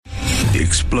The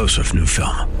explosive new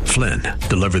film, Flynn,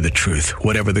 deliver the truth,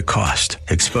 whatever the cost,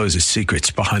 exposes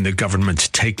secrets behind the government's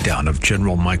takedown of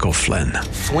General Michael Flynn.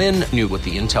 Flynn knew what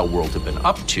the intel world had been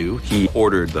up to. He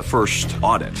ordered the first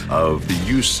audit of the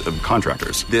use of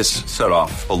contractors. This set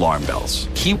off alarm bells.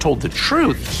 He told the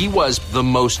truth. He was the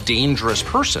most dangerous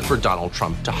person for Donald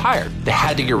Trump to hire. They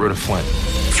had to get rid of Flynn.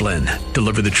 Flynn,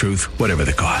 deliver the truth, whatever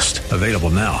the cost. Available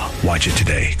now. Watch it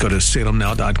today. Go to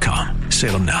salemnow.com.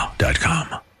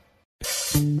 salemnow.com.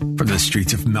 From the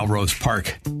streets of Melrose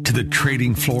Park to the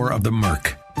trading floor of the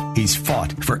Merc, he's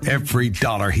fought for every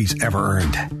dollar he's ever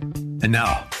earned. And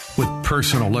now, with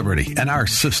personal liberty and our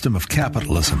system of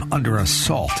capitalism under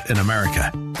assault in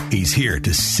America, he's here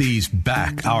to seize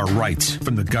back our rights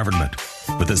from the government.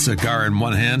 With a cigar in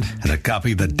one hand and a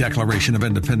copy of the Declaration of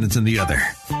Independence in the other,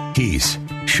 he's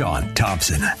Sean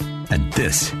Thompson. And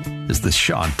this is The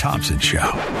Sean Thompson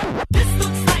Show. This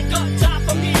looks like a job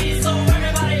for me, so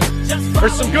everybody just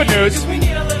There's some good news.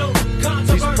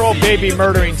 These pro-baby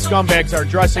murdering scumbags are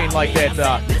dressing like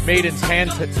that maiden's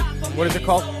hand... what is it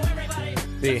called?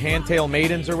 The handtail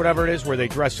maidens or whatever it is, where they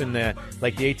dress in the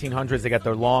 1800s. They got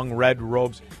their long red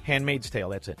robes. Handmaid's Tale,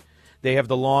 that's it. They have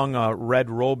the long red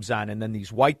robes on and then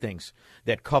these white things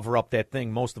that cover up that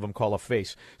thing most of them call a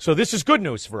face. So this is good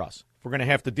news for us. If we're going to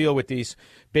have to deal with these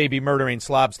baby murdering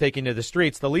slobs taking to the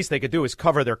streets, the least they could do is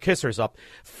cover their kissers up.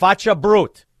 Faccia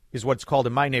brute is what it's called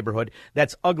in my neighborhood.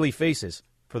 That's ugly faces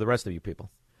for the rest of you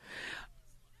people.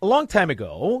 A long time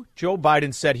ago, Joe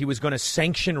Biden said he was going to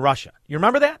sanction Russia. You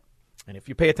remember that? And if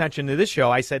you pay attention to this show,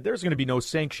 I said there's going to be no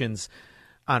sanctions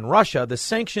on Russia. The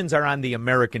sanctions are on the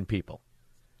American people.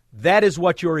 That is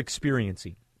what you're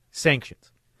experiencing, sanctions.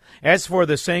 As for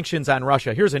the sanctions on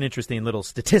Russia, here's an interesting little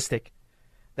statistic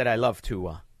that I love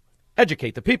to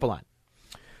educate the people on.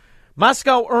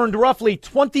 Moscow earned roughly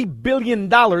 $20 billion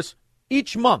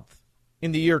each month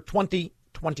in the year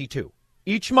 2022.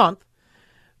 Each month,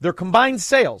 their combined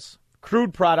sales,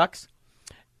 crude products,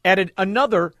 added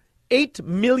another 8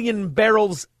 million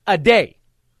barrels a day.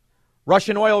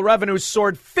 Russian oil revenues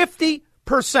soared 50%.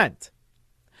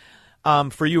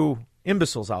 For you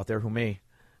imbeciles out there who may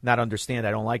not understand,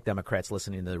 I don't like Democrats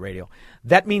listening to the radio.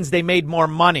 That means they made more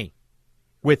money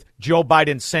with Joe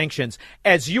Biden's sanctions,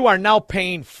 as you are now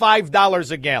paying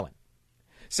 $5 a gallon.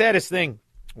 Saddest thing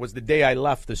was the day I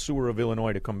left the sewer of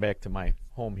Illinois to come back to my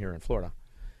home here in Florida,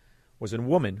 was a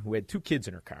woman who had 2 kids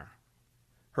in her car.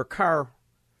 Her car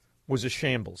was a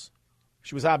shambles.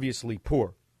 She was obviously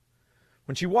poor.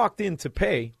 When she walked in to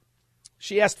pay,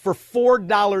 she asked for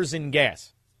 $4 in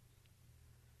gas.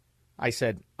 I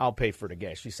said, I'll pay for the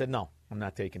gas. She said, no, I'm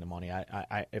not taking the money.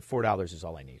 $4 is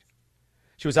all I need.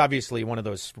 She was obviously one of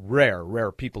those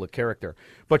rare people of character.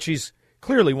 But she's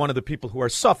clearly one of the people who are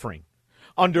suffering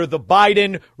under the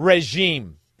Biden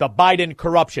regime, the Biden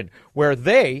corruption, where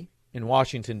they, in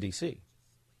Washington, D.C.,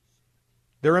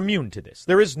 they're immune to this.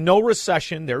 There is no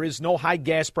recession. There is no high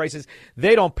gas prices.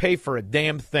 They don't pay for a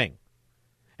damn thing.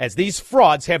 As these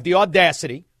frauds have the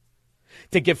audacity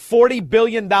to give $40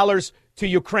 billion to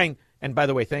Ukraine. And by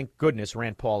the way, thank goodness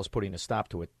Rand Paul is putting a stop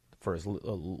to it for as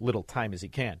little time as he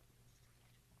can.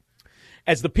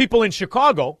 As the people in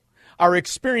Chicago are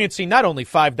experiencing not only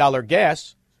 $5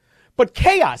 gas, but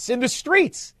chaos in the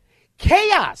streets.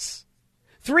 Chaos.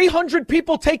 300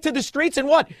 people take to the streets and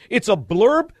what? It's a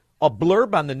blurb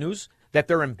on the news that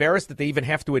they're embarrassed that they even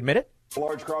have to admit it?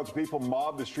 Large crowds of people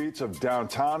mobbed the streets of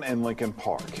downtown and Lincoln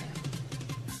Park.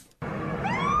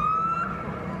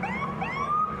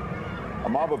 A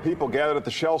mob of people gathered at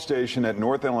the Shell station at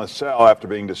North and LaSalle after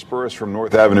being dispersed from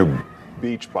North Avenue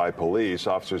Beach by police.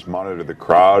 Officers monitored the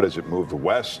crowd as it moved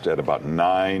west at about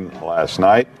 9 last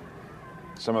night.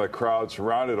 Some of the crowd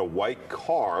surrounded a white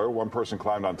car. One person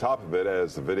climbed on top of it,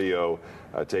 as the video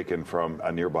taken from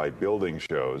a nearby building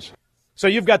shows. So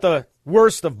you've got the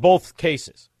worst of both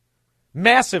cases.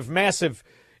 Massive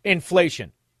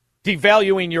inflation,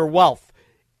 devaluing your wealth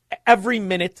every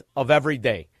minute of every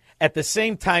day. At the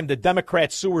same time, the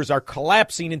Democrat sewers are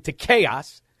collapsing into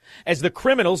chaos as the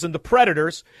criminals and the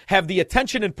predators have the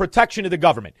attention and protection of the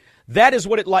government. That is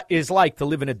what it is like to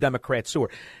live in a Democrat sewer.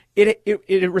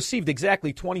 It received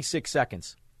exactly 26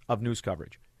 seconds of news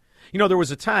coverage. You know, there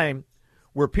was a time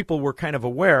where people were kind of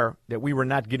aware that we were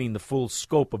not getting the full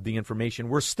scope of the information.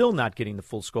 We're still not getting the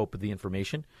full scope of the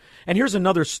information. And here's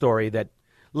another story that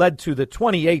led to the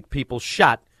 28 people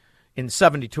shot in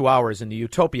 72 hours in the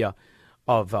Utopia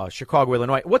of Chicago,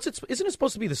 Illinois. Isn't it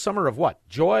supposed to be the summer of what?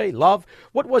 Joy, love?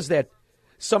 What was that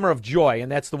summer of joy?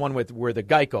 And that's the one where the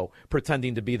Geico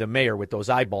pretending to be the mayor with those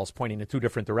eyeballs pointing in 2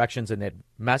 different directions and that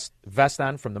vest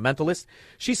on from The Mentalist.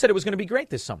 She said it was going to be great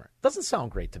this summer. Doesn't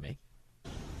sound great to me.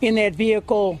 In that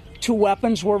vehicle 2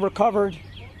 weapons were recovered.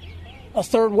 A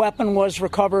 3rd weapon was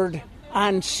recovered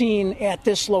on scene at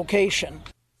this location.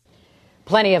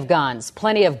 Plenty of guns,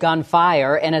 plenty of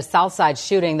gunfire in a Southside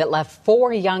shooting that left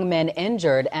 4 young men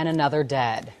injured and another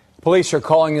dead. Police are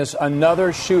calling this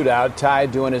another shootout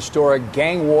tied to an historic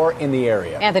gang war in the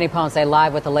area. Anthony Ponce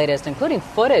live with the latest, including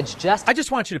footage I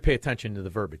just want you to pay attention to the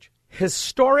verbiage.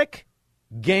 Historic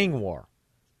gang war.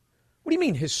 What do you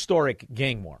mean historic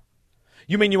gang war?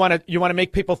 You mean you want to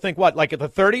make people think what, like at the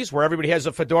 30s where everybody has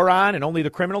a fedora on and only the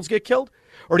criminals get killed?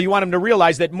 Or do you want them to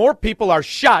realize that more people are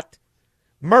shot,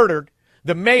 murdered,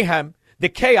 the mayhem, the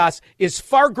chaos is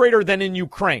far greater than in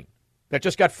Ukraine that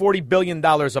just got $40 billion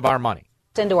of our money?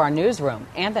 Into our newsroom,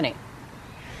 Anthony.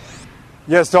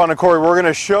 Yes, Dawn and Corey, we're going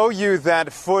to show you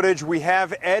that footage. We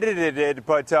have edited it,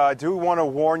 but I do want to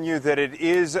warn you that it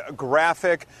is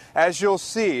graphic. As you'll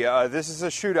see, this is a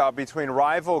shootout between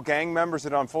rival gang members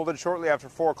that unfolded shortly after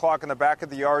 4 o'clock in the back of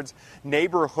the Yards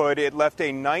neighborhood. It left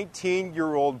a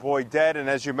 19-year-old boy dead, and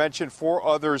as you mentioned, 4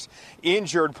 others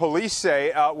injured. Police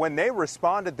say when they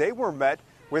responded, they were met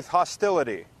with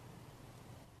hostility.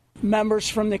 Members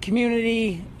from the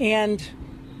community and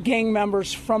gang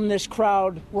members from this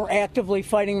crowd were actively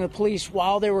fighting the police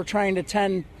while they were trying to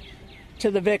tend to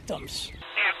the victims.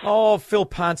 Oh, Phil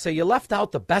Ponce, you left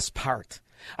out the best part.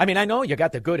 I mean, I know you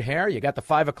got the good hair, you got the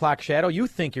 5 o'clock shadow, you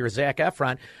think you're Zac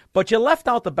Efron, but you left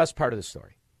out the best part of the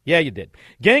story. Yeah, you did.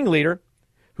 Gang leader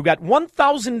who got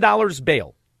 $1,000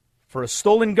 bail for a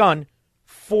stolen gun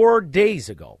 4 days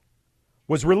ago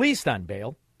was released on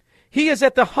bail. He is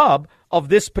at the hub of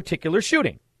this particular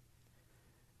shooting.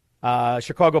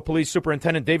 Chicago Police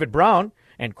Superintendent David Brown,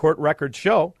 and court records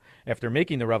show, after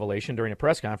making the revelation during a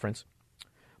press conference,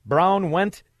 Brown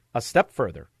went a step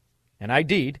further and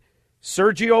ID'd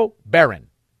Sergio Barron,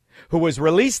 who was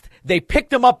released. They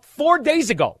picked him up 4 days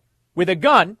ago with a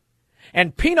gun,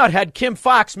 and Peanut Head Kim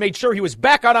Fox made sure he was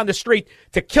back out on the street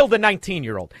to kill the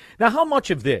 19-year-old. Now, how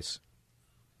much of this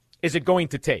is it going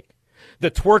to take?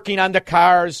 The twerking on the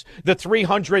cars, the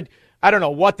 300, I don't know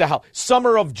what the hell,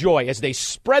 summer of joy as they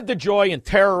spread the joy and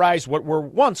terrorize what were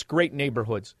once great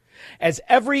neighborhoods. As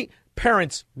every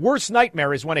parent's worst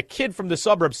nightmare is when a kid from the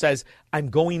suburbs says, I'm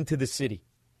going to the city.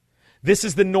 This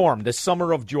is the norm, the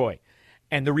summer of joy.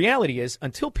 And the reality is,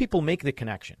 until people make the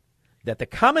connection that the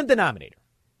common denominator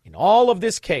in all of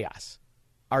this chaos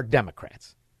are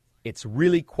Democrats, it's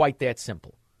really quite that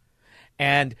simple.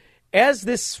 And as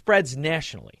this spreads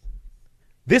nationally,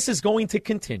 this is going to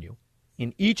continue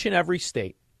in each and every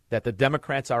state that the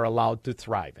Democrats are allowed to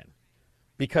thrive in,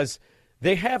 because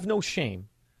they have no shame.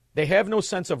 They have no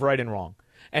sense of right and wrong.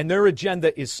 And their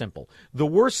agenda is simple. The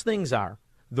worse things are,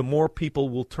 the more people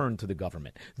will turn to the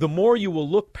government. The more you will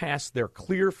look past their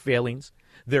clear failings,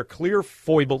 their clear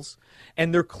foibles,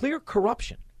 and their clear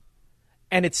corruption.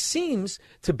 And it seems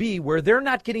to be where they're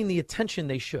not getting the attention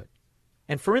they should.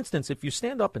 And for instance, if you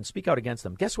stand up and speak out against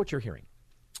them, guess what you're hearing?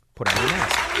 Put on your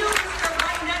mask.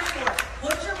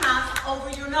 Put your mask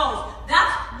over your nose.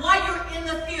 That's why you're in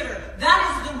the theater.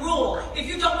 That is the rule. If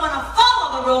you don't want to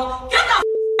follow the rule, get the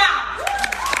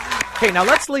out. Okay, now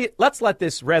let's let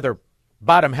this rather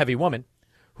bottom-heavy woman,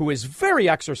 who is very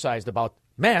exercised about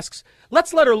masks,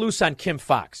 let's let her loose on Kim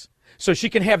Fox so she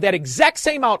can have that exact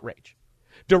same outrage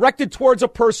directed towards a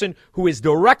person who is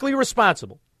directly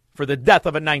responsible for the death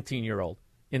of a 19-year-old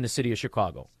in the city of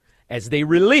Chicago, as they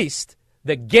released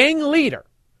the gang leader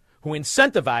who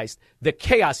incentivized the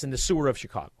chaos in the sewer of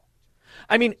Chicago.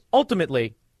 I mean,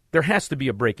 ultimately, there has to be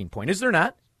a breaking point, is there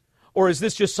not? Or is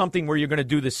this just something where you're going to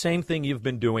do the same thing you've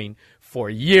been doing for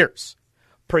years?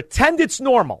 Pretend it's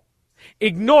normal.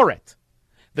 Ignore it.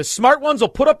 The smart ones will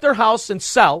put up their house and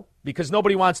sell because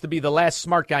nobody wants to be the last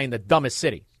smart guy in the dumbest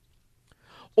city.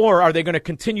 Or are they going to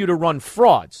continue to run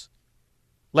frauds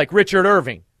like Richard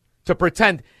Irving to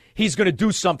pretend he's going to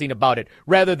do something about it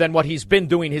rather than what he's been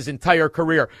doing his entire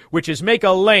career, which is make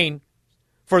a lane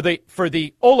for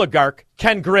the oligarch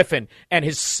Ken Griffin and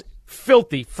his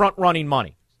filthy front-running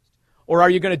money? Or are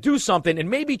you going to do something and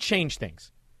maybe change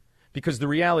things? Because the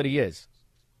reality is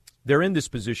they're in this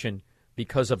position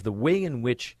because of the way in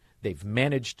which they've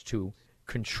managed to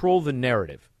control the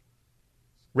narrative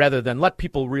rather than let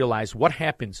people realize what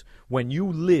happens when you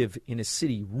live in a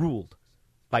city ruled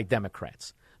by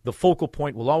Democrats. The focal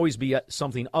point will always be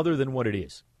something other than what it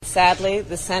is. Sadly,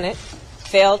 the Senate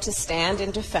failed to stand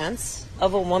in defense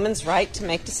of a woman's right to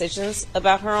make decisions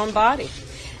about her own body.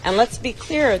 And let's be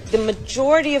clear, the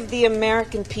majority of the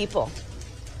American people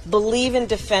believe in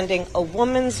defending a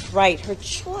woman's right, her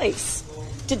choice,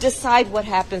 to decide what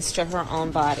happens to her own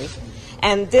body.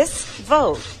 And this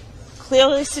vote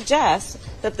clearly suggests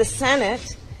that the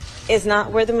Senate is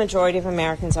not where the majority of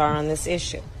Americans are on this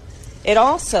issue. It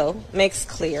also makes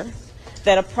clear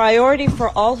that a priority for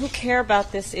all who care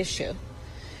about this issue,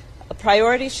 a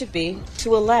priority should be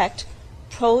to elect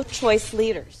pro-choice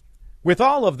leaders. With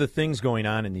all of the things going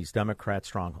on in these Democrat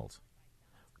strongholds,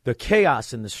 the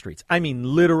chaos in the streets, I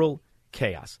mean literal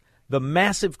chaos, the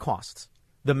massive costs,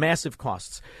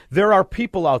 there are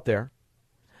people out there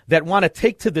that want to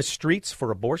take to the streets for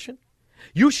abortion.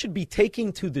 You should be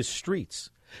taking to the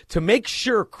streets to make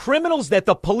sure criminals that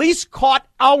the police caught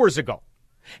hours ago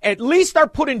at least are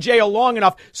put in jail long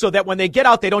enough so that when they get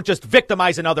out, they don't just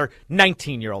victimize another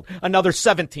 19-year-old, another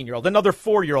 17-year-old, another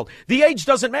 4-year-old. The age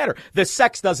doesn't matter. The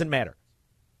sex doesn't matter.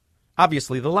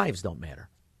 Obviously, the lives don't matter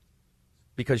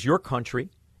because your country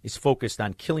is focused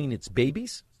on killing its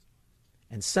babies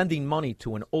and sending money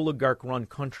to an oligarch-run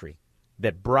country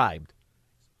that bribed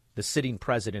the sitting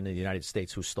president of the United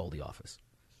States who stole the office.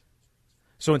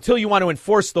 So until you want to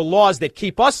enforce the laws that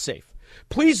keep us safe,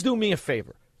 please do me a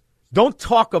favor. Don't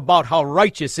talk about how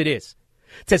righteous it is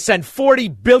to send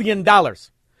 $40 billion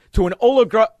to an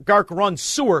oligarch-run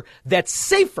sewer that's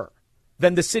safer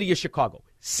than the city of Chicago.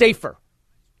 Safer.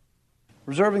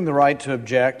 Reserving the right to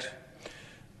object,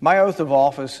 my oath of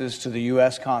office is to the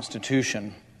U.S.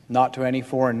 Constitution, not to any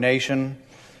foreign nation.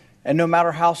 And no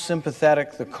matter how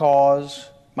sympathetic the cause,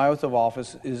 my oath of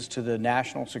office is to the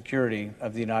national security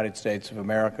of the United States of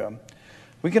America.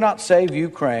 We cannot save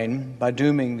Ukraine by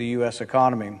dooming the U.S.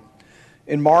 economy.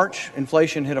 In March,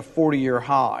 inflation hit a 40-year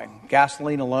high.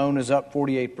 Gasoline alone is up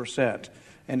 48%,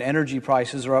 and energy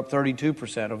prices are up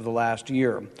 32% over the last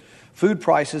year. Food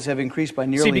prices have increased by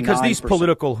nearly 9%. See, because these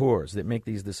political whores that make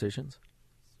these decisions,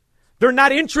 they're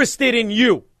not interested in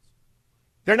you.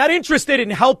 They're not interested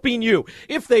in helping you.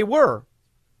 If they were,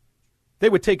 they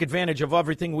would take advantage of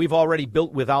everything we've already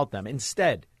built without them.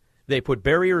 Instead, they put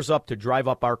barriers up to drive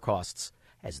up our costs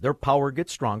as their power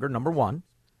gets stronger, number one.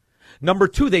 Number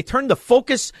two, they turn the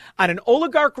focus on an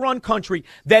oligarch-run country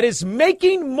that is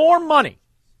making more money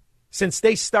since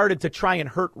they started to try and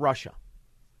hurt Russia.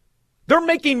 They're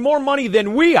making more money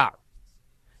than we are.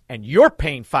 And you're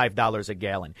paying $5 a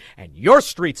gallon, and your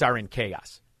streets are in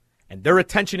chaos. And their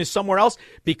attention is somewhere else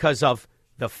because of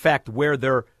the fact where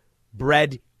their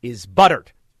bread is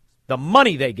buttered. The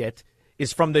money they get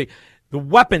is from the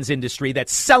weapons industry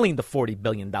that's selling the $40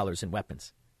 billion in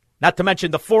weapons. Not to mention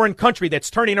the foreign country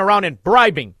that's turning around and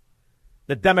bribing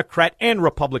the Democrat and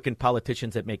Republican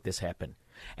politicians that make this happen.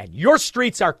 And your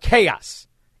streets are chaos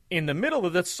in the middle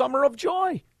of the summer of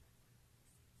joy.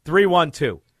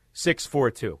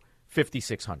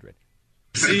 312-642-5600.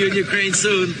 See you in Ukraine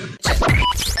soon.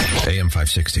 AM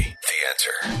 560, The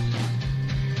Answer.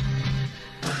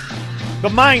 The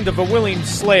mind of a willing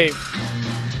slave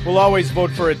will always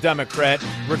vote for a Democrat,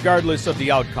 regardless of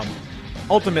the outcome.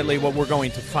 Ultimately, what we're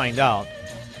going to find out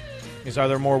is, are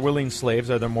there more willing slaves,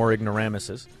 are there more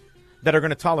ignoramuses that are going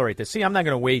to tolerate this? See, I'm not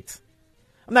going to wait.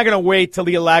 I'm not going to wait till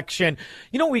the election.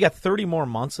 You know, we got 30 more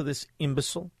months of this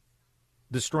imbecile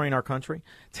destroying our country,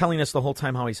 telling us the whole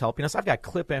time how he's helping us. I've got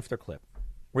clip after clip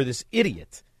where this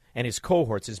idiot and his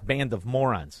cohorts, his band of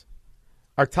morons,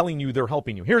 are telling you they're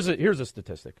helping you. Here's a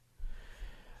statistic.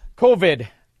 COVID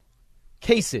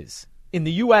cases in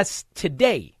the U.S.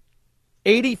 today,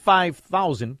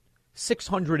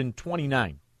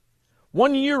 85,629.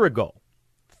 1 year ago,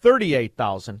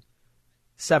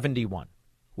 38,071.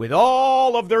 With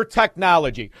all of their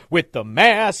technology, with the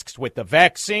masks, with the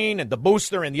vaccine and the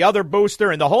booster and the other booster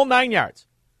and the whole 9 yards.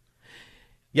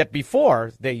 Yet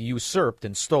before they usurped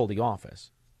and stole the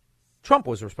office, Trump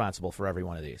was responsible for every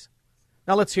one of these.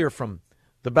 Now let's hear from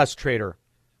the best trader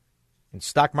in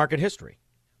stock market history,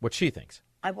 what she thinks.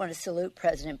 I want to salute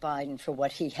President Biden for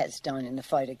what he has done in the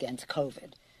fight against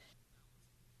COVID.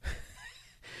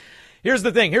 Here's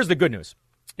the thing. Here's the good news.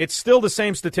 It's still the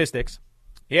same statistics.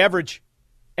 The average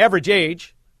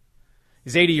age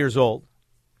is 80 years old.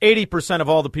 80% of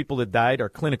all the people that died are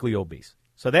clinically obese.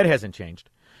 So that hasn't changed.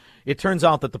 It turns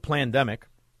out that the pandemic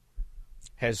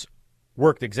has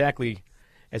worked exactly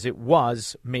as it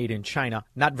was made in China.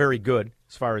 Not very good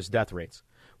as far as death rates.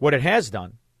 What it has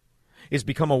done is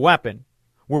become a weapon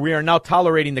where we are now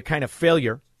tolerating the kind of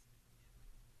failure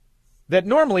that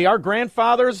normally our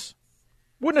grandfathers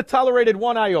wouldn't have tolerated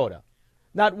one iota.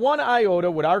 Not one iota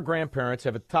would our grandparents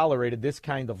have tolerated this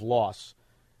kind of loss.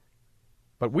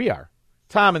 But we are.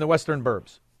 Tom in the Western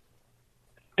Burbs.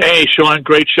 Hey, Sean,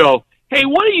 great show. Hey,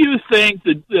 what do you think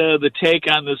the take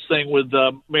on this thing with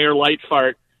Mayor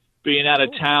Lightfart being out of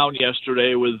town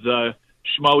yesterday with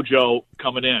Schmojo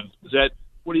coming in? Is that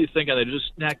What do you think of that?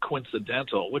 Just not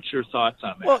coincidental. What's your thoughts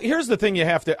on that? Well, here's the thing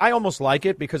I almost like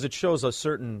it because it shows a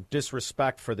certain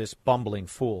disrespect for this bumbling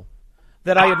fool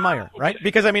that I admire, right?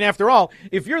 Because, I mean, after all,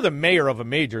 if you're the mayor of a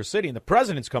major city and the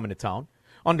president's coming to town,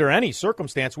 under any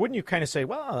circumstance, wouldn't you kind of say,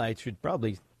 well, I should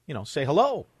probably, say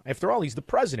hello. After all, he's the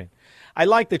president. I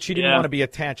like that she didn't want to be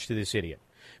attached to this idiot.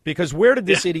 Because where did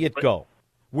this idiot go?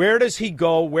 Where does he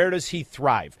go? Where does he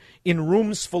thrive? In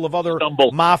rooms full of other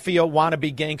mafia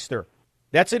wannabe gangster.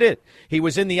 That's it. He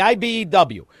was in the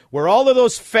IBEW, where all of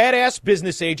those fat-ass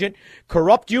business agent,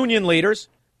 corrupt union leaders,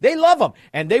 they love him.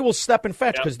 And they will step and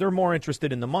fetch because they're more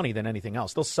interested in the money than anything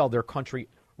else. They'll sell their country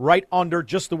right under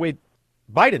just the way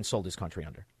Biden sold his country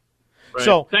under. Right.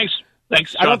 So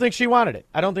Thanks. I don't think she wanted it.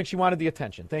 I don't think she wanted the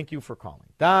attention. Thank you for calling.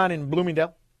 Don in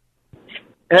Bloomingdale.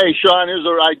 Hey, Sean, here's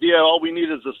our idea. All we need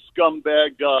is a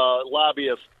scumbag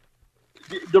lobbyist.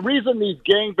 The reason these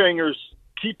gangbangers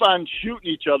keep on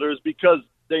shooting each other is because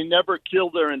they never kill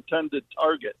their intended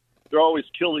target. They're always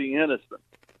killing innocent.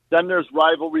 Then there's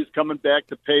rivalries coming back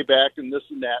to pay back and this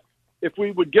and that. If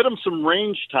we would get them some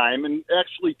range time and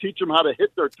actually teach them how to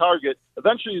hit their target,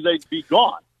 eventually they'd be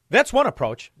gone. That's one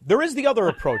approach. There is the other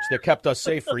approach that kept us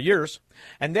safe for years,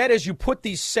 and that is you put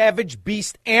these savage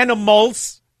beast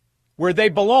animals where they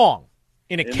belong,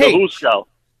 in a cage. Yep.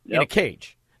 In a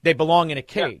cage. They belong in a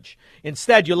cage. Yep.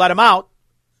 Instead, you let them out.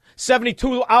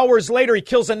 72 hours later, he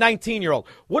kills a 19-year-old.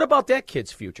 What about that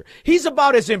kid's future? He's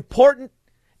about as important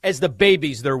as the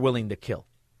babies they're willing to kill,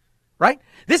 right?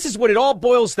 This is what it all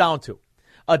boils down to.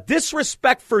 A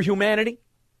disrespect for humanity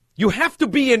you have to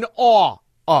be in awe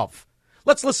of.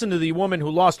 Let's listen to the woman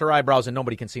who lost her eyebrows and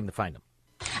nobody can seem to find them.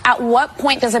 At what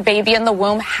point does a baby in the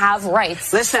womb have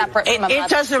rights? Listen, separate from a mother? It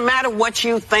doesn't matter what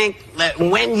you think,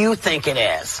 when you think it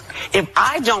is. If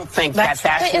I don't think that's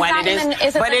when it is.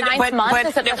 Is it the ninth month?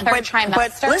 Is it the third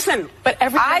trimester? But listen,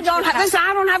 I don't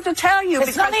have to tell you.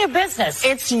 It's none of your business.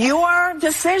 It's your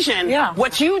decision.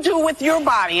 What you do with your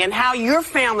body and how your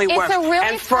family works.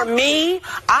 And for me,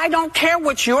 I don't care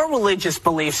what your religious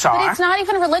beliefs are. But it's not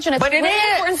even religion. It's but it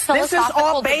is. This is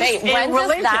all based in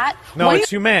religion. No, it's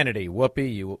humanity.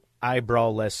 Whoopee, you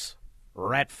eyebrowless,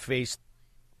 rat-faced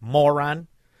moron.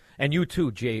 And you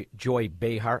too, Joy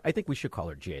Behar. I think we should call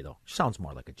her Jay, though. She sounds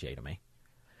more like a J to me.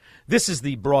 This is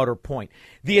the broader point.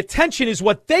 The attention is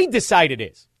what they decide it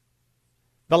is.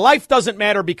 The life doesn't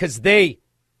matter because they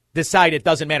decide it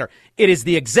doesn't matter. It is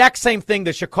the exact same thing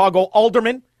the Chicago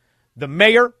alderman, the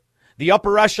mayor, the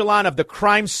upper echelon of the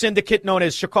crime syndicate known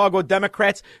as Chicago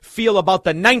Democrats feel about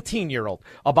the 19-year-old,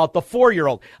 about the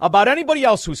 4-year-old, about anybody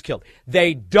else who's killed.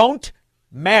 They don't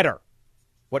matter.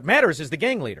 What matters is the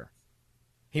gang leader.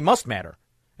 He must matter.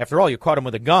 After all, you caught him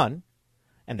with a gun,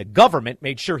 and the government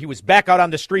made sure he was back out on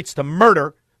the streets to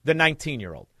murder the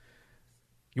 19-year-old.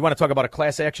 You want to talk about a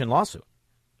class action lawsuit?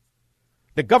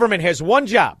 The government has one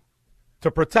job, to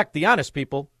protect the honest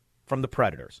people from the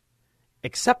predators,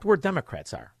 except where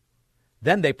Democrats are.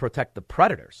 Then they protect the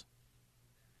predators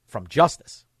from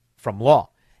justice, from law.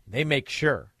 They make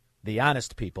sure the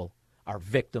honest people are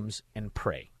victims and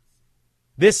prey.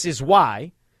 This is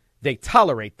why they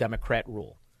tolerate Democrat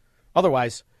rule.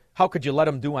 Otherwise, how could you let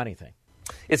them do anything?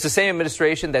 It's the same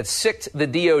administration that sicked the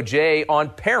DOJ on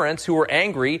parents who were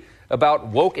angry about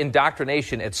woke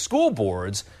indoctrination at school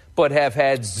boards, but have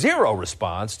had zero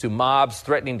response to mobs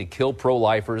threatening to kill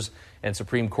pro-lifers and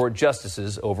Supreme Court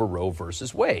justices over Roe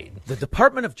versus Wade. The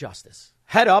Department of Justice,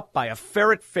 head up by a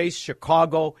ferret-faced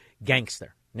Chicago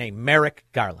gangster named Merrick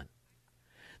Garland.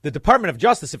 The Department of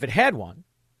Justice, if it had one,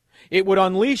 it would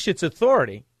unleash its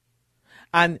authority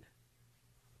on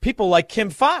people like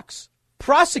Kim Foxx,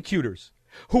 prosecutors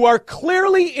who are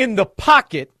clearly in the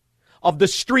pocket of the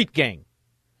street gang.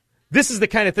 This is the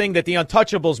kind of thing that the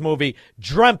Untouchables movie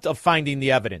dreamt of finding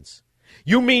the evidence.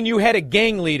 You mean you had a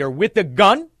gang leader with a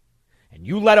gun and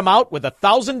you let him out with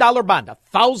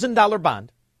 $1,000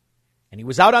 bond, and he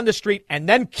was out on the street and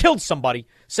then killed somebody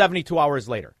 72 hours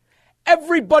later?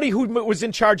 Everybody who was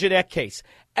in charge of that case,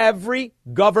 every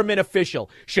government official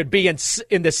should be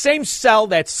in the same cell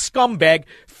that scumbag,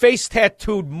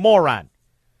 face-tattooed moron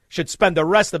should spend the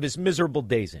rest of his miserable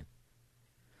days in.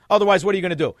 Otherwise, what are you going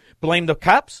to do? Blame the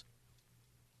cops?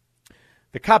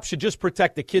 The cops should just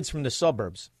protect the kids from the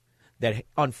suburbs that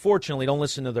unfortunately don't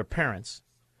listen to their parents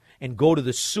and go to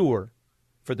the sewer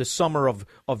for the summer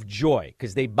of joy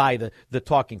because they buy the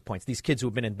talking points. These kids who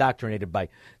have been indoctrinated by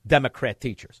Democrat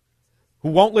teachers who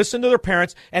won't listen to their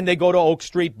parents, and they go to Oak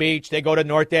Street Beach, they go to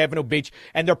North Avenue Beach,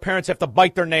 and their parents have to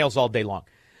bite their nails all day long.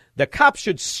 The cops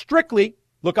should strictly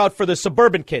look out for the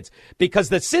suburban kids because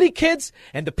the city kids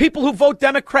and the people who vote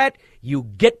Democrat, you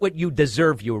get what you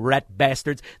deserve, you rat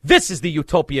bastards. This is the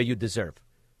utopia you deserve.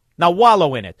 Now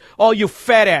wallow in it. All you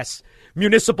fat-ass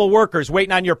municipal workers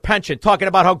waiting on your pension, talking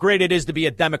about how great it is to be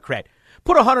a Democrat.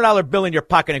 Put a $100 bill in your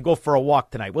pocket and go for a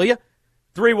walk tonight, will you?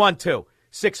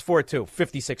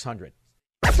 312-642-5600.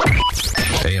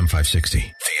 AM 560.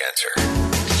 The Answer.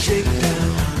 Shake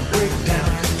down, break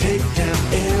down, take down.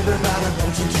 Everybody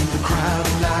wants into the crowd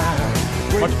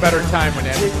now. Much better time when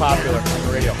that's popular on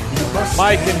the radio.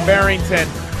 Mike in Barrington.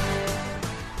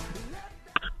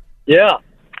 Yeah.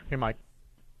 Hey, Mike.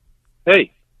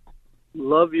 Hey.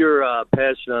 Love your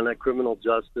passion on that criminal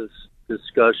justice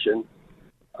discussion.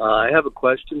 I have a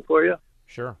question for you.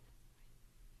 Sure.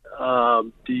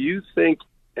 Do you think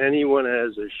anyone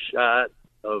has a shot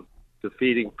of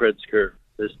defeating Pritzker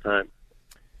this time?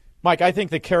 Mike, I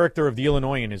think the character of the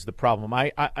Illinoisan is the problem.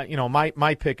 My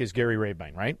pick is Gary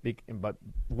Rabine, right? But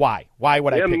why? Why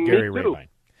would I pick Gary Rabine?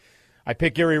 I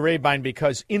pick Gary Rabine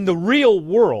because in the real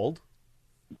world,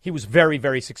 he was very,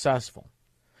 very successful.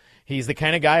 He's the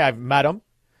kind of guy, I've met him.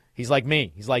 He's like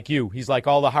me. He's like you. He's like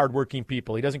all the hardworking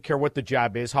people. He doesn't care what the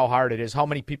job is, how hard it is, how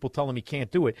many people tell him he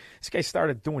can't do it. This guy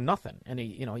started doing nothing, and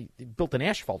he built an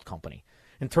asphalt company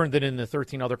and turned it into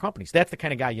 13 other companies. That's the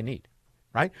kind of guy you need,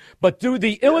 right? But does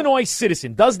the Illinois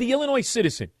citizen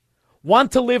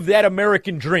want to live that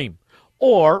American dream,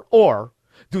 or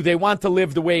do they want to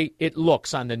live the way it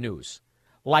looks on the news,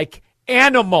 like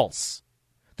animals?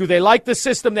 Do they like the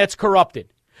system that's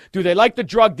corrupted? Do they like the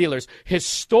drug dealers?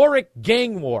 Historic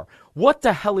gang war. What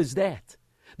the hell is that?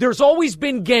 There's always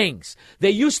been gangs.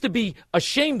 They used to be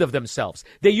ashamed of themselves.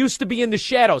 They used to be in the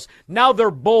shadows. Now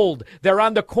they're bold. They're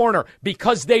on the corner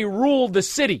because they rule the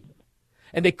city.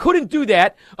 And they couldn't do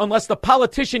that unless the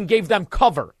politician gave them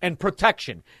cover and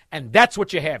protection. And that's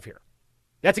what you have here.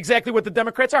 That's exactly what the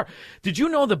Democrats are. Did you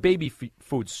know the baby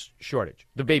food shortage?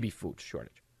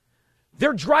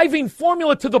 They're driving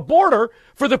formula to the border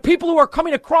for the people who are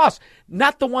coming across,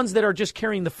 not the ones that are just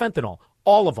carrying the fentanyl,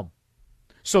 all of them.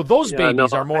 So those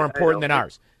babies are more important than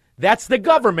ours. That's the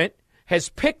government has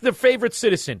picked the favorite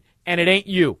citizen, and it ain't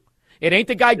you. It ain't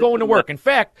the guy going to work. In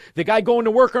fact, the guy going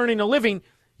to work earning a living,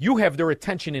 you have their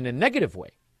attention in a negative way.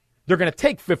 They're going to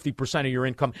take 50% of your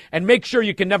income and make sure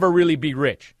you can never really be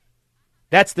rich.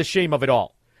 That's the shame of it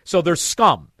all. So they're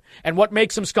scum. And what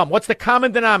makes them scum? What's the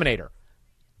common denominator?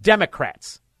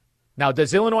 Democrats. Now,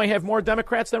 does Illinois have more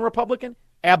Democrats than Republican?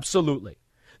 Absolutely.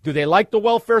 Do they like the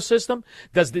welfare system?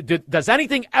 Does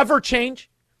anything ever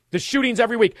change? The shootings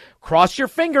every week. Cross your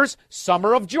fingers.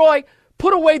 Summer of joy.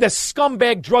 Put away the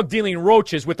scumbag drug-dealing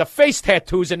roaches with the face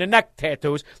tattoos and the neck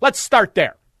tattoos. Let's start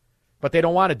there. But they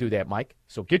don't want to do that, Mike.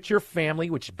 So get your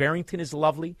family, which Barrington is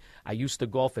lovely. I used to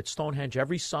golf at Stonehenge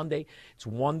every Sunday. It's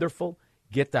wonderful.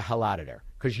 Get the hell out of there.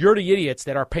 Because you're the idiots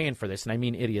that are paying for this, and I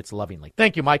mean idiots lovingly.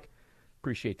 Thank you, Mike.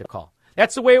 Appreciate the call.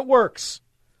 That's the way it works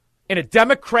in a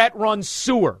Democrat-run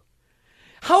sewer.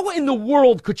 How in the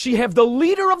world could she have the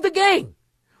leader of the gang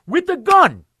with the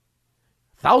gun?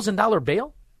 $1,000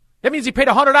 bail? That means he paid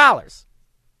 $100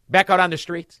 back out on the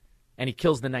streets, and he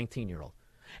kills the 19-year-old.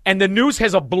 And the news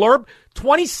has a blurb,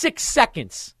 26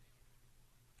 seconds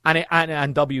on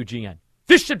WGN.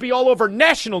 This should be all over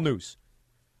national news.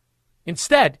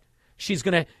 Instead, she's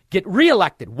going to get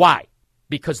reelected. Why?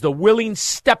 Because the willing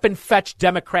step-and-fetch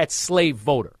Democrat slave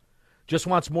voter just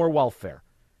wants more welfare.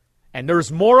 And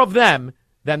there's more of them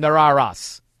than there are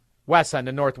us. Wes on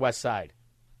the Northwest side.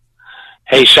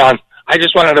 Hey, Sean. I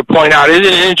just wanted to point out, isn't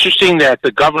it interesting that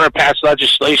the governor passed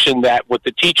legislation that with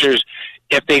the teachers,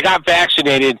 if they got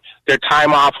vaccinated, their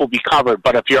time off will be covered.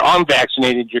 But if you're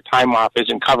unvaccinated, your time off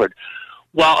isn't covered.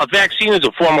 Well, a vaccine is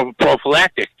a form of a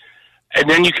prophylactic. And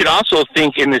then you could also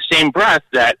think in the same breath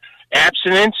that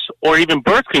abstinence or even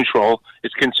birth control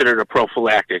is considered a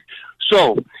prophylactic.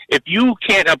 So if you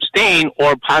can't abstain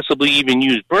or possibly even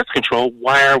use birth control,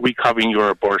 why are we covering your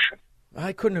abortion?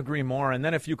 I couldn't agree more. And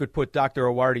then if you could put Dr.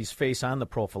 Awardy's face on the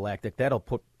prophylactic, that'll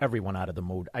put everyone out of the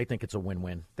mood. I think it's a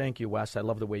win-win. Thank you, Wes. I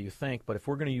love the way you think. But if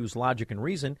we're going to use logic and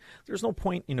reason, there's no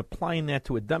point in applying that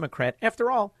to a Democrat. After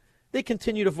all, they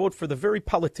continue to vote for the very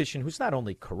politician who's not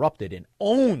only corrupted and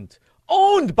owned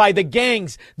by the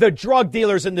gangs, the drug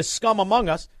dealers, and the scum among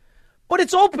us, but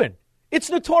it's open. It's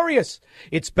notorious.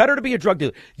 It's better to be a drug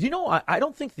dealer. You know, I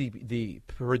don't think the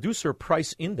producer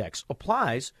price index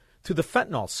applies to the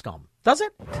fentanyl scum. Does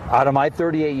it? Out of my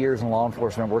 38 years in law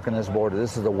enforcement working this border,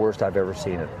 this is the worst I've ever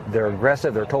seen it. They're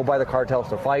aggressive. They're told by the cartels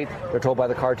to fight. They're told by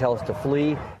the cartels to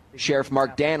flee. Sheriff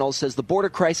Mark Daniels says the border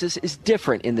crisis is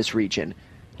different in this region.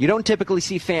 You don't typically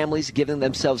see families giving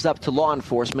themselves up to law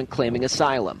enforcement claiming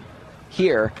asylum.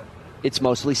 Here, it's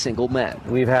mostly single men.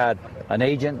 We've had an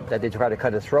agent that they tried to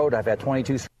cut his throat. I've had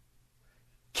 22.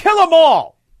 Kill them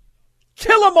all!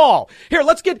 Kill them all. Here,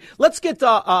 let's get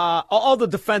all the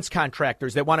defense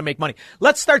contractors that want to make money.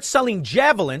 Let's start selling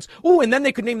javelins. Ooh, and then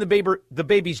they could name the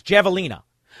babies Javelina.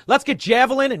 Let's get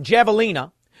Javelin and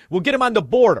Javelina. We'll get them on the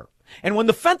border. And when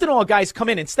the fentanyl guys come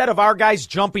in, instead of our guys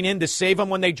jumping in to save them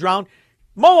when they drown,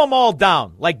 mow them all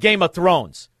down like Game of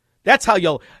Thrones. That's how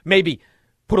you'll maybe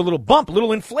put a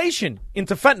little inflation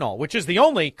into fentanyl, which is the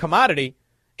only commodity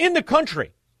in the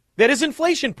country that is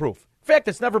inflation-proof. In fact,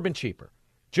 it's never been cheaper.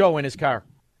 Joe in his car.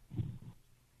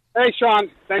 Hey,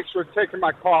 Sean. Thanks for taking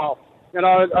my call.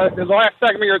 The last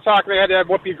segment you were talking, they had to have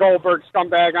Whoopi Goldberg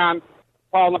scumbag on,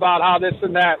 calling about how this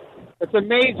and that. It's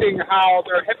amazing how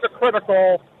they're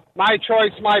hypocritical, my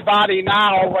choice, my body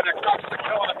now when it comes to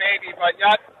killing a baby, but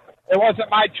yet it wasn't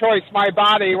my choice, my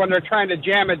body when they're trying to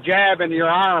jam a jab into your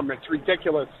arm. It's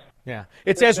ridiculous. Yeah,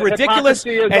 it's as ridiculous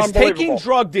as taking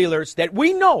drug dealers that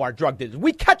we know are drug dealers.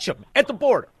 We catch them at the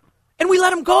border, and we let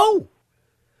them go.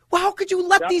 Well, how could you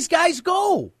let these guys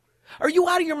go? Are you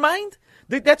out of your mind?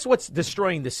 That's what's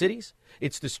destroying the cities.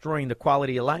 It's destroying the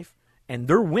quality of life, and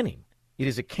they're winning. It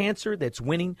is a cancer that's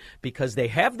winning because they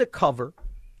have the cover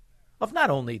of not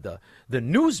only the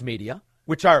news media,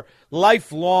 which are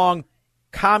lifelong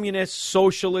communist,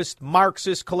 socialist,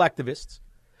 Marxist collectivists,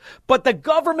 but the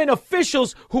government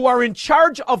officials who are in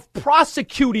charge of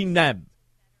prosecuting them.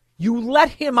 You let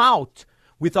him out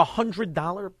with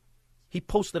 $100. He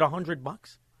posted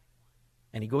 $100.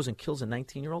 And he goes and kills a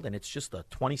 19-year-old, and it's just a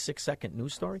 26-second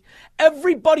news story?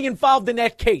 Everybody involved in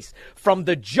that case, from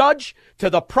the judge to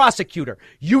the prosecutor,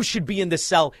 you should be in the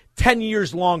cell 10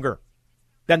 years longer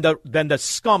than the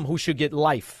scum who should get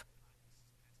life.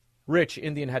 Rich,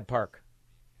 Indian Head Park.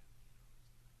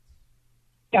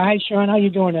 Yeah, hi, Sean. How you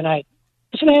doing tonight?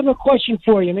 Listen, I have a question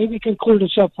for you. Maybe you can clear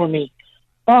this up for me.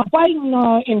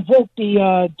 Biden invoked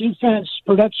the Defense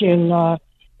Production Act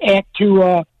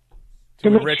to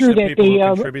make sure that they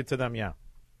contribute to them, yeah.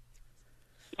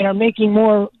 That are making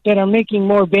more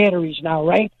batteries now,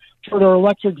 right, for their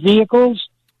electric vehicles.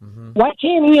 Mm-hmm. Why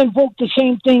can't he invoke the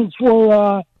same thing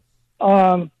for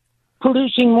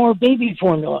producing more baby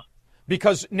formula?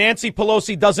 Because Nancy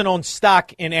Pelosi doesn't own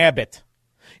stock in Abbott.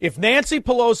 If Nancy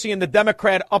Pelosi and the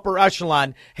Democrat upper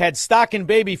echelon had stock in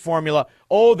baby formula,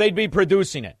 they'd be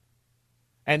producing it.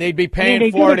 And they'd be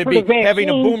paying for it. It'd be having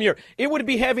a boom year. It would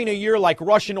be having a year like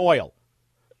Russian oil.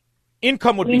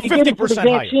 Income would be 50%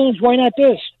 higher. Why not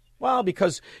this? Well,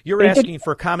 because you're asking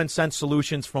for common sense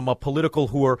solutions from a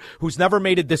political who's never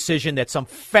made a decision that some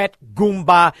fat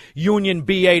Goomba union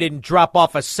BA didn't drop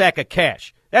off a sack of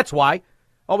cash. That's why.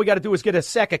 All we got to do is get a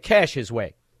sack of cash his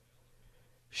way.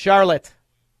 Charlotte.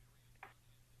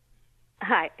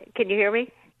 Hi. Can you hear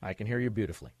me? I can hear you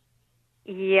beautifully.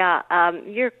 Yeah.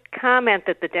 Your comment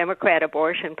that the Democrat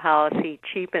abortion policy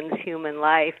cheapens human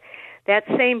life, that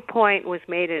same point was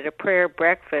made at a prayer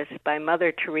breakfast by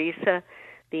Mother Teresa,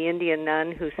 the Indian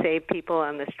nun who saved people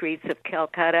on the streets of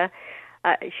Calcutta.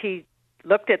 She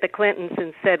looked at the Clintons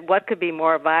and said, what could be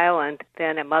more violent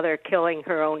than a mother killing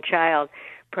her own child?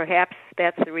 Perhaps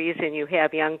that's the reason you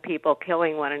have young people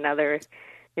killing one another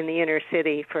in the inner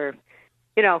city for,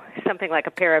 something like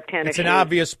a pair of tennis shoes. It's an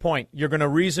obvious point. You're going to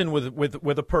reason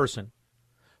with a person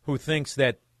who thinks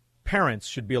that parents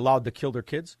should be allowed to kill their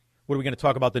kids. What are we going to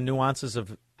talk about, the nuances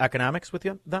of economics with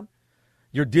them?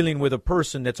 You're dealing with a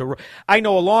person that's I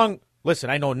know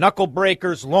knuckle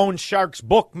breakers, loan sharks,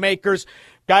 bookmakers,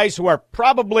 guys who are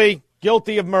probably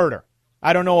guilty of murder.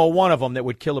 I don't know a one of them that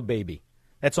would kill a baby.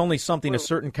 That's only something a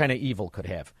certain kind of evil could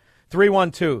have.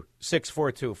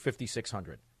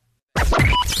 312-642-5600.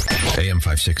 AM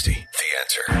 560, The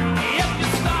Answer.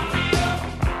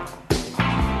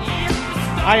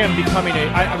 I am becoming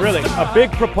a big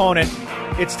proponent.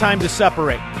 It's time to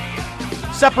separate.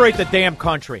 Separate the damn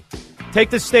country. Take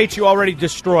the states you already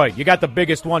destroyed. You got the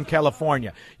biggest one,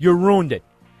 California. You ruined it.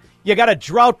 You got a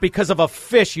drought because of a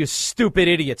fish, you stupid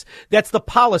idiots. That's the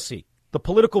policy, the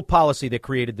political policy that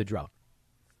created the drought.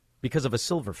 Because of a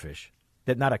silverfish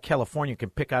that not a Californian can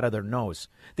pick out of their nose.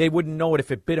 They wouldn't know it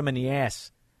if it bit them in the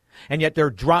ass. And yet they're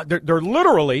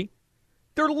literally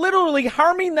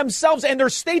harming themselves and their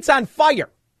state's on fire.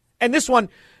 And this one,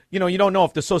 you don't know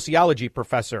if the sociology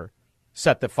professor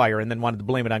set the fire and then wanted to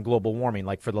blame it on global warming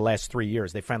like for the last 3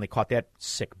 years. They finally caught that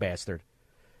sick bastard.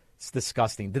 It's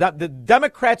disgusting. The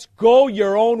Democrats, go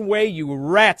your own way, you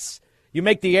rats. You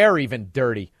make the air even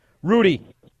dirty. Rudy,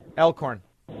 Elkhorn.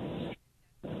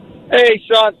 Hey,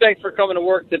 Sean, thanks for coming to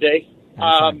work today. Hey,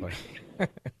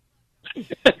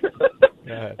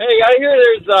 I hear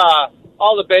there's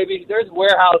all the there's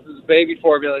warehouses of baby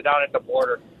formula down at the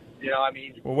border.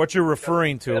 Well, what you're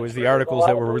referring to is the articles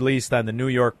that were released on the New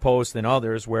York Post and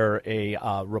others where a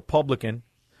Republican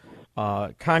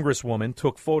congresswoman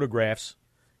took photographs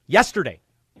yesterday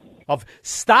of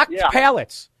stocked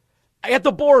pallets at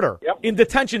the border in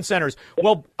detention centers.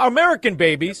 Well, American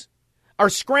babies are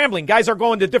scrambling. Guys are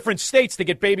going to different states to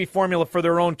get baby formula for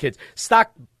their own kids.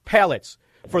 Stocked pallets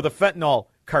for the fentanyl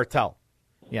cartel.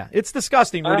 Yeah, it's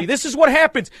disgusting, Rudy. This is what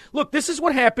happens. Look, this is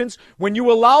what happens when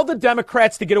you allow the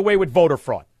Democrats to get away with voter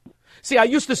fraud. See, I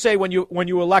used to say when you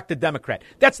elect a Democrat,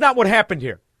 that's not what happened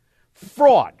here.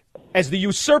 Fraud. As the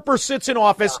usurper sits in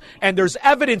office and there's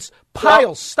evidence,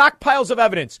 stockpiles of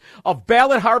evidence of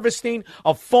ballot harvesting,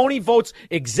 of phony votes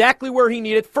exactly where he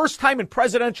needed. First time in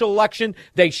presidential election,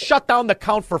 they shut down the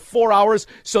count for 4 hours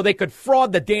so they could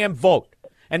fraud the damn vote.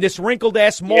 And this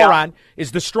wrinkled-ass moron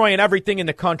is destroying everything in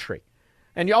the country.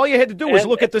 And all you had to do was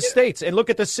look at the states and look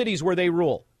at the cities where they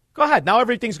rule. Go ahead. Now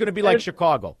everything's going to be like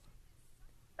Chicago.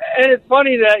 And it's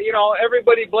funny that,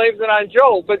 everybody blames it on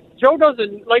Joe, but Joe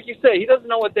doesn't, like you say, he doesn't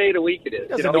know what day of the week it is. He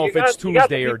doesn't know if it's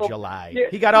Tuesday or July.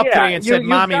 He got up today and said,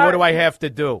 Mommy, what do I have to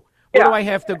do? Where do I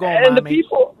have to go, and Mommy?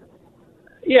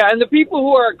 And the people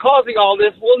who are causing all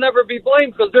this will never be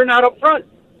blamed because they're not up front.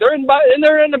 They're in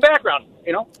the background,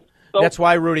 So, that's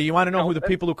why, Rudy, you want to know who the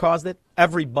people who caused it?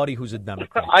 Everybody who's a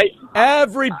Democrat.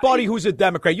 Everybody who's a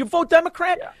Democrat. You vote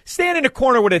Democrat? Yeah. Stand in a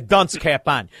corner with a dunce cap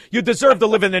on. You deserve to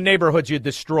live in the neighborhoods you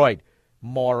destroyed.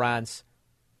 Morons.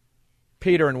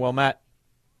 Peter and Wilmette.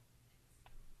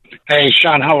 Hey,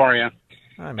 Sean, how are you?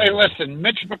 Hey, listen,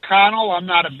 Mitch McConnell I'm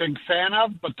not a big fan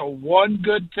of, but the one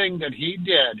good thing that he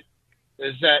did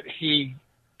is that he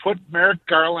put Merrick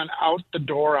Garland out the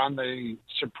door on the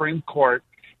Supreme Court.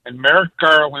 And Merrick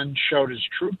Garland showed his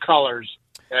true colors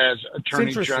as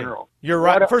Attorney General. You're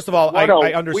right. First of all, I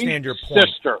understand your point.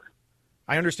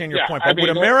 I understand your point. But would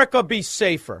America be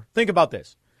safer? Think about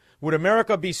this. Would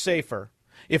America be safer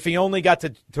if he only got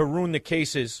to ruin the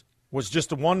cases, was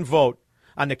just one vote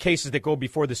on the cases that go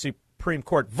before the Supreme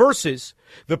Court, versus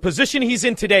the position he's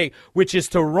in today, which is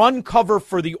to run cover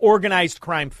for the organized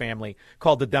crime family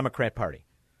called the Democrat Party?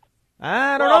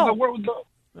 I don't know.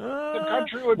 The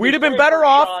country would we'd have been better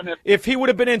off if he would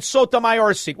have been in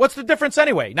Sotomayor's seat. What's the difference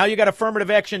anyway? Now you got affirmative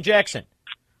action Jackson.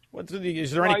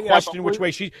 Is there any question which way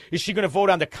is she going to vote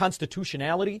on the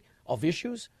constitutionality of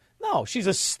issues? No, she's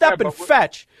a step and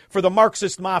fetch for the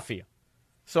Marxist mafia.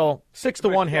 So 6 to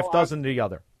 1, half dozen to the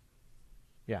other.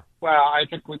 Yeah. Well, I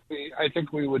think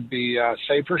we would be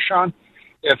safer, Sean,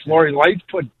 if Lori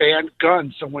Lightfoot banned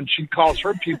guns. So when she calls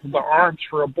her people to arms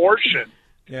for abortion.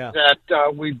 Yeah.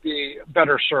 That we'd be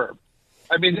better served.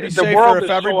 I mean, the world if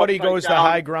everybody goes to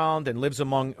high ground and lives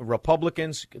among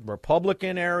Republicans,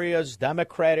 Republican areas,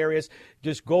 Democrat areas.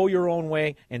 Just go your own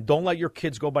way and don't let your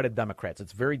kids go by the Democrats.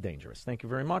 It's very dangerous. Thank you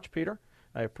very much, Peter.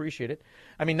 I appreciate it.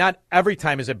 I mean, not every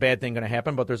time is a bad thing going to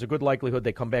happen, but there's a good likelihood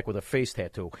they come back with a face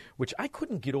tattoo, which I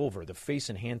couldn't get over, the face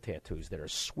and hand tattoos that are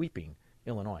sweeping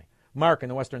Illinois. Mark in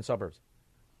the western suburbs.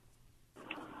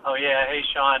 Oh, yeah. Hey,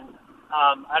 Sean.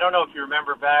 I don't know if you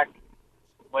remember back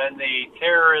when the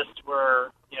terrorists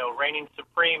were, reigning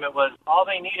supreme. It was all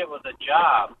they needed was a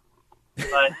job.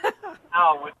 But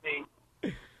now with the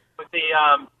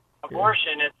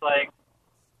abortion, it's like,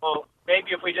 well,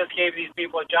 maybe if we just gave these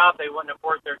people a job, they wouldn't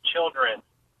abort their children.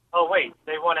 Oh wait,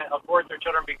 they want to abort their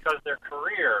children because their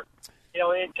career.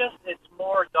 It's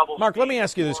more double. Mark, let me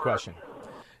ask you this question.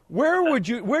 Where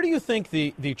do you think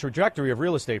the trajectory of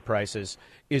real estate prices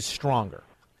is stronger?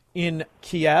 In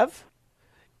Kiev,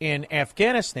 in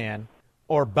Afghanistan,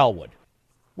 or Bellwood?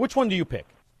 Which one do you pick?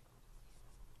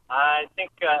 I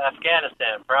think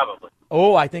Afghanistan, probably.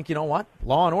 Oh, I think, you know what?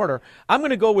 Law and order. I'm going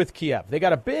to go with Kiev. They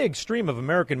got a big stream of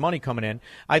American money coming in.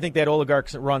 I think that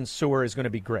oligarch-run sewer is going to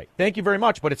be great. Thank you very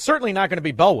much, but it's certainly not going to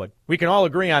be Bellwood. We can all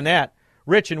agree on that.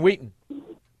 Rich and Wheaton.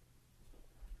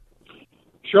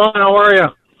 Sean, how are you?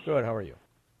 Good, how are you?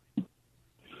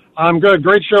 I'm good.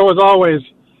 Great show as always.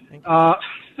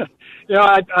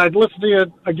 I'd listen to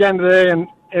you again today, and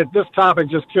this topic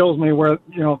just kills me where,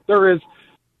 there is,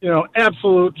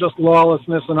 absolute just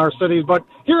lawlessness in our cities. But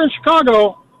here in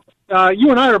Chicago,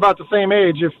 you and I are about the same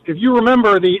age. If you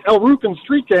remember the El Rucan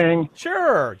street gang.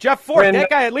 Sure. Jeff Ford, that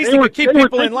guy, at least he would keep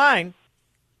people in line.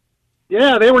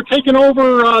 Yeah, they were taking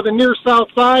over the near South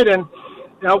Side. And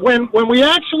when we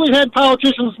actually had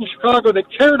politicians in Chicago that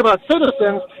cared about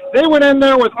citizens, they went in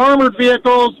there with armored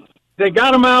vehicles. They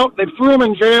got him out. They threw him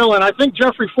in jail, and I think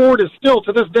Jeffrey Ford is still,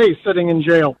 to this day, sitting in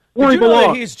jail. Where he belongs.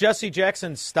 Know that he's Jesse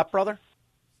Jackson's stepbrother?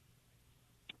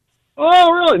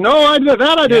 Oh, really? No, I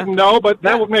didn't know, but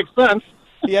that would make sense.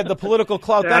 He had the political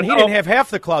clout then. He didn't have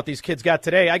half the clout these kids got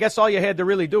today. I guess all you had to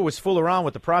really do was fool around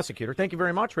with the prosecutor. Thank you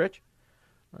very much, Rich.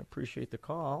 I appreciate the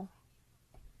call.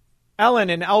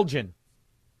 Ellen and Elgin.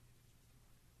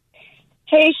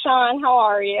 Hey, Sean, how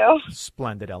are you?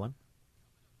 Splendid, Ellen.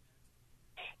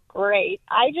 Great.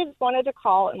 I just wanted to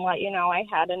call and let you know I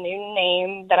had a new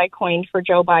name that I coined for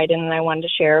Joe Biden, and I wanted to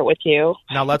share it with you.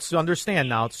 Now, let's understand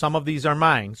now, some of these are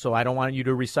mine, so I don't want you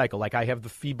to recycle. Like, I have the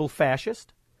feeble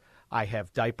fascist. I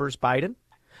have Diapers Biden.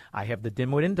 I have the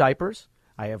dimwit in diapers.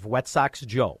 I have Wet Socks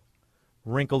Joe.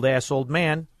 Wrinkled-ass old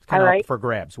man, kind of up for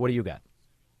grabs. What do you got?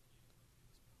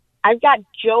 I've got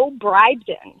Joe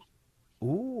Bribden.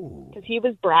 Ooh. Because he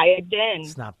was bribed in.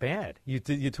 It's not bad. You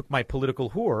took my political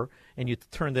whore and you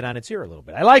turned it on its ear a little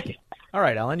bit. I like it. All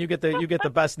right, Ellen, you get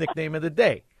the best nickname of the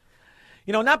day.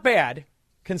 You know, not bad,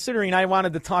 considering I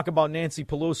wanted to talk about Nancy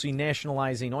Pelosi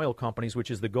nationalizing oil companies,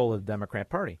 which is the goal of the Democrat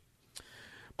Party.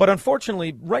 But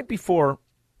unfortunately, right before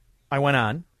I went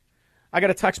on, I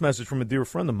got a text message from a dear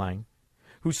friend of mine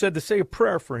who said to say a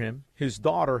prayer for him. His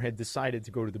daughter had decided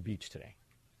to go to the beach today.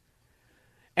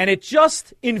 And it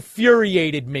just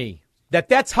infuriated me that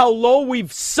that's how low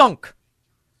we've sunk,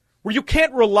 where you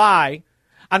can't rely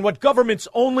on what government's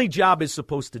only job is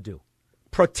supposed to do.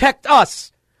 Protect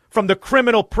us from the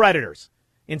criminal predators.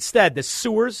 Instead, the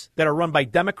sewers that are run by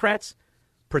Democrats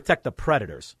protect the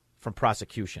predators from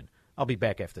prosecution. I'll be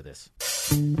back after this.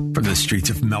 From the streets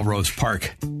of Melrose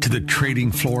Park to the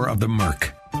trading floor of the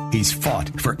Merc, he's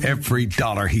fought for every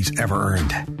dollar he's ever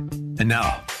earned. And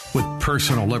now, with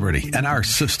personal liberty and our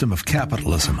system of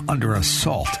capitalism under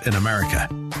assault in America,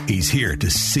 he's here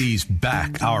to seize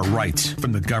back our rights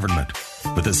from the government.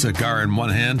 With a cigar in one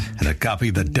hand and a copy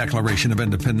of the Declaration of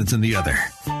Independence in the other,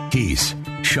 he's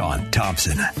Sean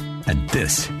Thompson. And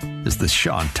this is The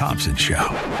Sean Thompson Show.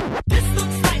 This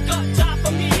looks like a job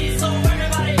for me, so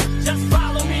everybody just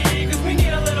follow me, because we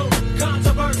need a little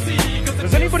controversy.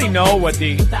 Does anybody know what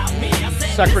the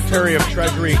Secretary of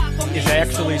Treasury is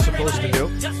actually supposed to do?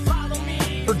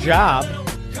 Her job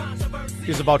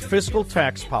is about fiscal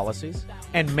tax policies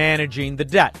and managing the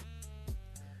debt.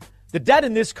 The debt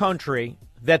in this country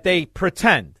that they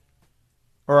pretend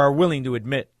or are willing to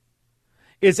admit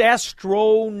is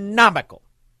astronomical.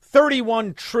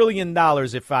 $31 trillion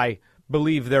if I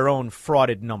believe their own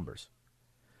frauded numbers.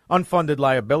 Unfunded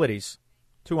liabilities,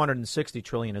 $260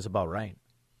 trillion is about right.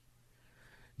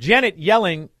 Janet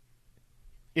Yellen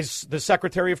is the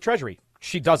Secretary of Treasury.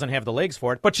 She doesn't have the legs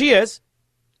for it, but she is.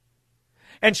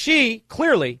 And she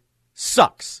clearly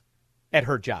sucks at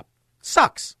her job.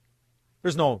 Sucks.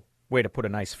 There's no way to put a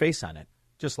nice face on it,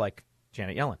 just like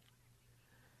Janet Yellen.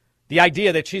 The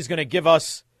idea that she's going to give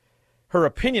us her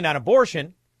opinion on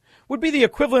abortion would be the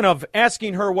equivalent of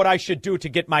asking her what I should do to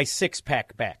get my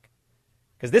six-pack back.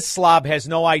 Because this slob has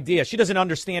no idea. She doesn't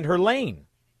understand her lane.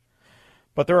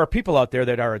 But there are people out there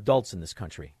that are adults in this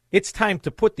country. It's time to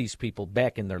put these people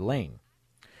back in their lane.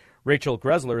 Rachel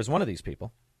Gressler is one of these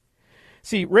people.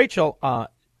 See, Rachel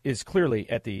is clearly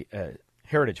at the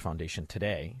Heritage Foundation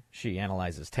today. She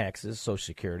analyzes taxes, Social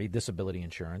Security, disability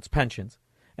insurance, pensions,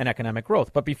 and economic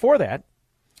growth. But before that,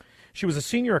 she was a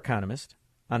senior economist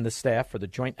on the staff for the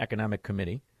Joint Economic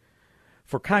Committee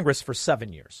for Congress for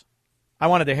 7 years. I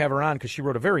wanted to have her on because she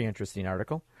wrote a very interesting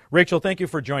article. Rachel, thank you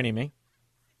for joining me.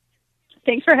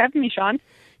 Thanks for having me, Sean.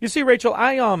 You see, Rachel,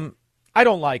 I don't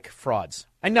like frauds.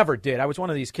 I never did. I was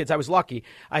one of these kids. I was lucky.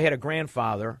 I had a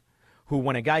grandfather who,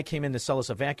 when a guy came in to sell us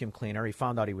a vacuum cleaner, he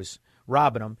found out he was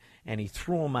robbing him, and he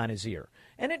threw him on his ear.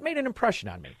 And it made an impression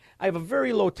on me. I have a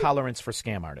very low tolerance for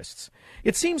scam artists.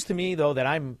 It seems to me, though, that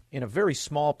I'm in a very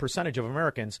small percentage of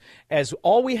Americans, as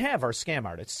all we have are scam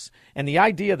artists. And the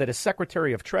idea that a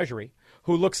Secretary of Treasury,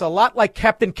 who looks a lot like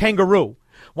Captain Kangaroo,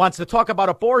 wants to talk about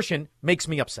abortion makes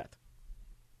me upset.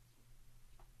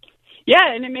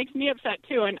 Yeah, and it makes me upset,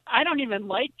 too. And I don't even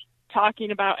like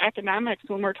talking about economics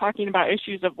when we're talking about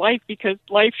issues of life, because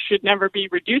life should never be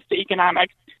reduced to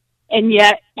economics. And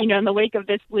yet, in the wake of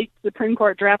this leaked Supreme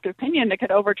Court draft opinion that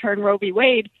could overturn Roe v.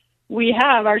 Wade, we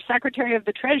have our Secretary of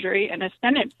the Treasury and a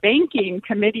Senate Banking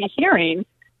Committee hearing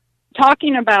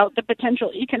talking about the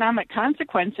potential economic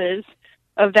consequences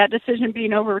of that decision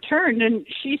being overturned. And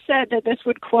she said that this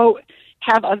would, quote,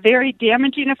 have a very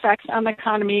damaging effects on the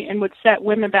economy and would set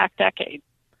women back decades.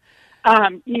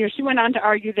 She went on to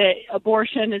argue that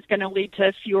abortion is going to lead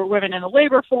to fewer women in the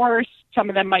labor force. Some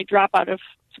of them might drop out of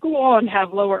school and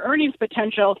have lower earnings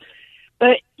potential.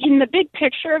 But in the big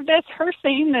picture of this, her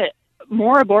saying that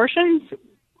more abortions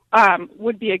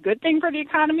would be a good thing for the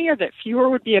economy, or that fewer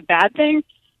would be a bad thing,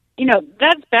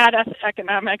 that's bad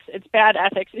economics, it's bad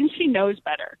ethics, and she knows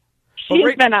better.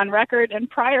 She's been on record in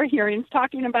prior hearings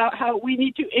talking about how we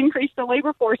need to increase the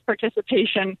labor force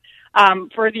participation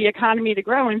for the economy to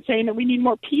grow, and saying that we need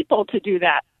more people to do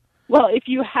that. Well, if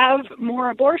you have more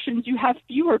abortions, you have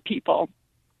fewer people.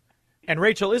 And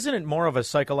Rachel, isn't it more of a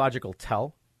psychological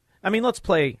tell? I mean, let's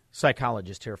play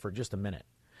psychologist here for just a minute.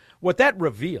 What that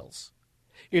reveals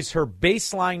is her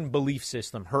baseline belief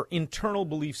system, her internal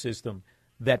belief system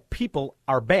that people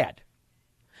are bad.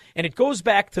 And it goes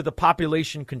back to the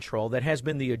population control that has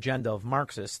been the agenda of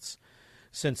Marxists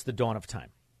since the dawn of time.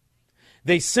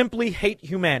 They simply hate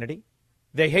humanity.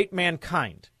 They hate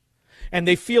mankind. And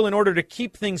they feel in order to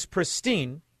keep things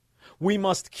pristine, we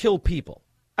must kill people.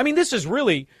 I mean, this is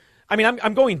really,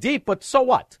 I'm going deep, but so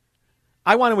what?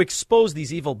 I want to expose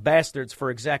these evil bastards for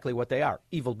exactly what they are,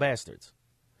 evil bastards.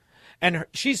 And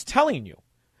she's telling you,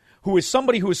 who is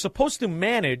somebody who is supposed to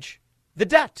manage the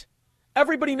debt.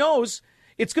 Everybody knows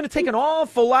it's going to take an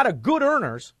awful lot of good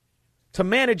earners to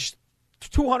manage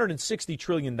 $260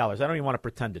 trillion. I don't even want to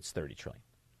pretend it's $30 trillion.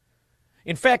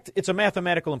 In fact, it's a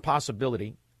mathematical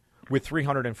impossibility with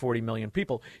 340 million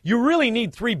people. You really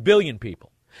need 3 billion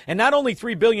people. And not only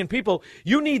 3 billion people,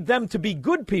 you need them to be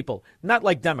good people, not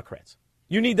like Democrats.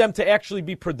 You need them to actually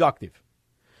be productive.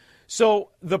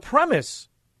 So the premise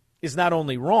is not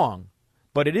only wrong,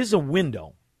 but it is a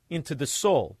window into the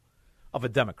soul of a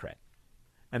Democrat.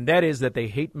 And that is that they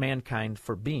hate mankind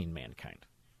for being mankind.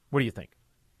 What do you think?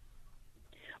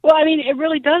 Well, I mean, it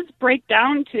really does break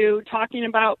down to talking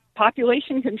about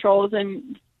population controls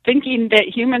and thinking that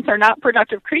humans are not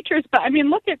productive creatures. But, I mean,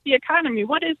 look at the economy.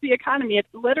 What is the economy? It's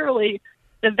literally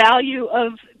the value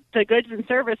of the goods and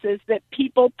services that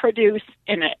people produce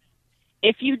in it.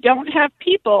 If you don't have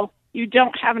people, you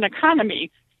don't have an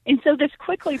economy. And so this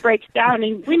quickly breaks down,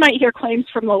 and we might hear claims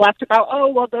from the left about, oh,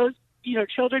 well, those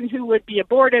children who would be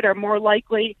aborted are more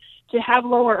likely to have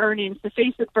lower earnings, to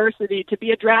face adversity, to be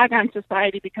a drag on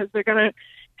society because they're going to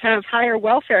have higher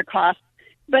welfare costs.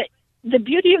 But the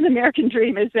beauty of the American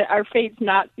dream is that our fate's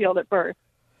not sealed at birth.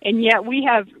 And yet we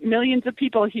have millions of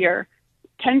people here,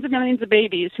 tens of millions of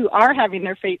babies who are having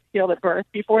their fate sealed at birth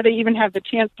before they even have the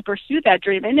chance to pursue that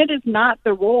dream. And it is not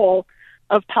the role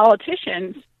of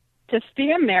politicians to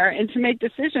stand there and to make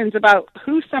decisions about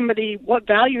what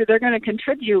value they're going to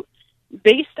contribute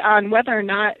based on whether or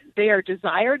not they are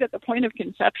desired at the point of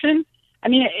conception. I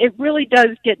mean, it really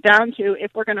does get down to,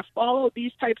 if we're going to follow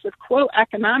these types of quote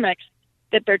economics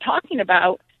that they're talking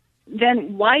about,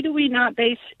 then why do we not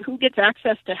base who gets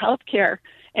access to health care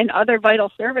and other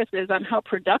vital services on how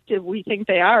productive we think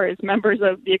they are as members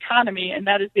of the economy, and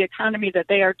that is the economy that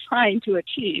they are trying to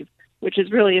achieve, which is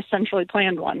really a centrally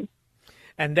planned one.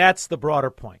 And that's the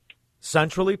broader point.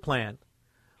 Centrally planned,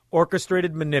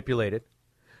 orchestrated, manipulated,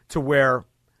 to where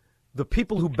the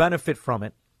people who benefit from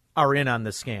it are in on the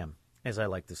scam, as I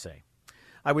like to say.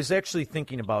 I was actually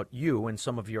thinking about you and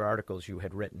some of your articles you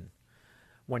had written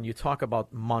when you talk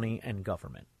about money and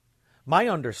government. My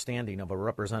understanding of a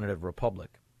representative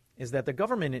republic is that the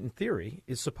government, in theory,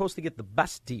 is supposed to get the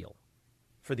best deal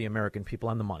for the American people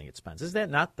on the money it spends. Is that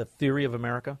not the theory of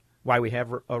America, why we have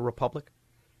a republic?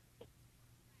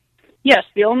 Yes,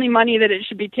 the only money that it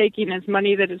should be taking is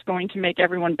money that is going to make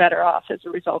everyone better off as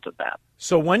a result of that.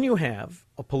 So when you have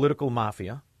a political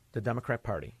mafia, the Democrat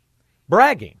Party,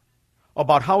 bragging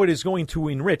about how it is going to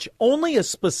enrich only a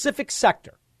specific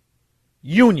sector,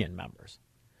 union members,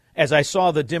 as I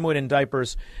saw the dimwit in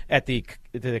diapers at the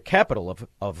capital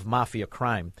of mafia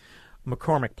crime,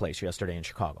 McCormick Place yesterday in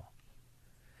Chicago,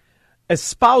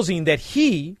 espousing that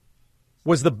he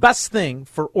was the best thing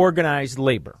for organized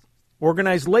labor.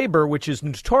 Organized labor, which is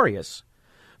notorious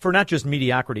for not just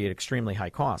mediocrity at extremely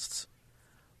high costs,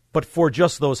 but for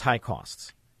just those high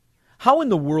costs. How in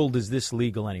the world is this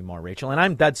legal anymore, Rachel? And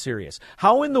I'm dead serious.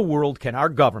 How in the world can our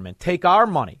government take our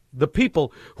money, the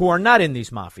people who are not in these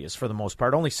mafias for the most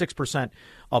part, only 6%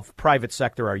 of private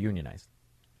sector are unionized,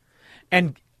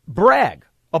 and brag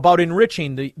about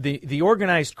enriching the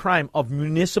organized crime of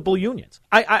municipal unions?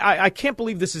 I can't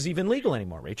believe this is even legal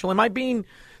anymore, Rachel. Am I being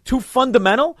too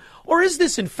fundamental? Or is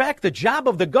this, in fact, the job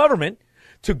of the government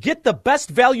to get the best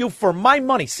value for my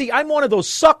money? See, I'm one of those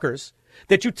suckers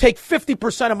that you take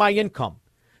 50% of my income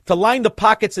to line the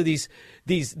pockets of these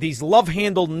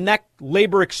love-handled neck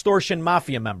labor extortion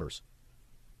mafia members.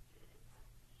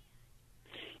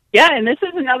 Yeah, and this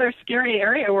is another scary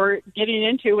area we're getting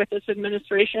into with this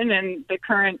administration and the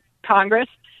current Congress.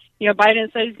 You know,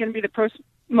 Biden said he's going to be the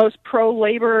most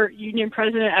pro-labor union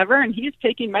president ever, and he's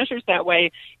taking measures that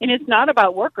way. And it's not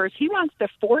about workers. He wants to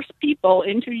force people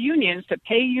into unions to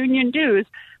pay union dues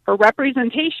for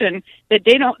representation that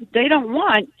they don't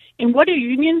want. And what do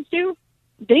unions do?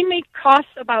 They make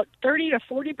costs about 30 to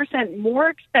 40% more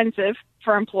expensive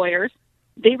for employers.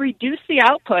 They reduce the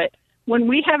output. When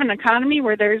we have an economy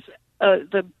where there's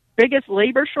the biggest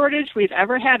labor shortage we've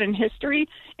ever had in history,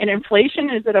 and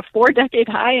inflation is at a 4-decade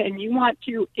high, and you want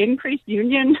to increase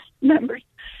union members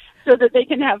so that they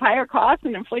can have higher costs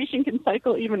and inflation can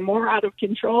cycle even more out of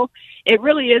control. It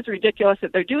really is ridiculous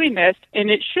that they're doing this, and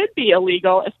it should be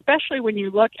illegal, especially when you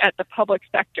look at the public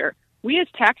sector. We as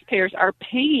taxpayers are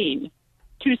paying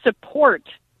to support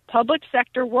public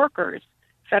sector workers,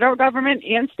 federal government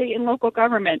and state and local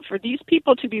government, for these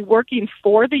people to be working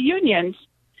for the unions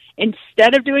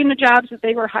instead of doing the jobs that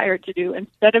they were hired to do,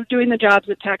 instead of doing the jobs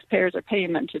that taxpayers are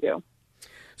paying them to do.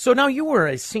 So now you were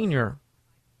a senior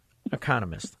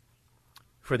economist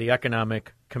for the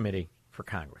Economic Committee for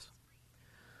Congress.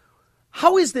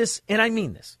 How is this, and I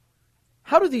mean this,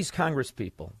 how do these Congress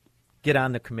people get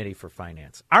on the Committee for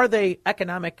Finance? Are they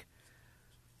economic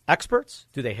experts?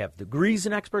 Do they have degrees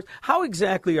in experts? How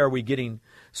exactly are we getting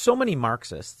so many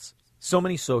Marxists, so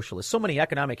many socialists, so many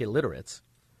economic illiterates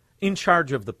in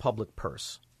charge of the public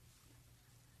purse?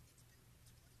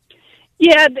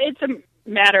 Yeah, it's a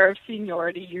matter of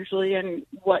seniority usually and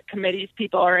what committees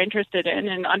people are interested in.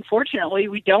 And unfortunately,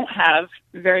 we don't have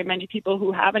very many people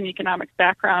who have an economics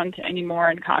background anymore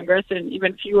in Congress, and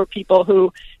even fewer people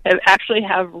who actually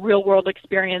have real-world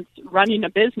experience running a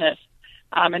business.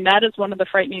 And that is one of the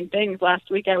frightening things. Last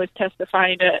week I was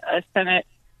testifying at a Senate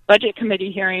Budget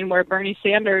Committee hearing where Bernie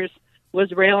Sanders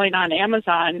was railing on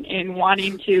Amazon in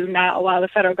wanting to not allow the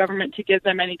federal government to give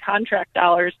them any contract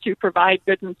dollars to provide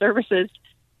goods and services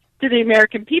to the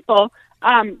American people,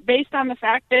 based on the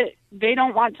fact that they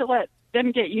don't want to let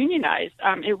them get unionized.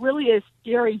 It really is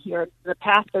scary here, the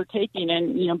path they're taking.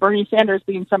 And, Bernie Sanders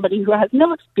being somebody who has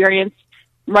no experience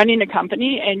running a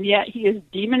company, and yet he is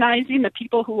demonizing the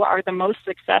people who are the most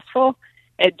successful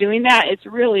at doing that. It's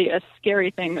really a scary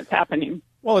thing that's happening.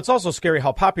 Well, it's also scary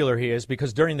how popular he is,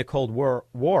 because during the Cold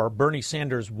War, Bernie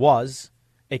Sanders was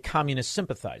a communist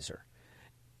sympathizer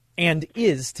and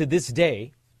is, to this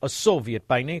day, a Soviet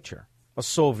by nature, a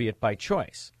Soviet by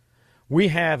choice. We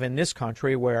have in this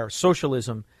country where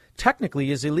socialism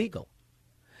technically is illegal.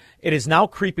 It is now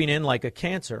creeping in like a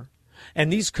cancer,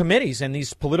 and these committees and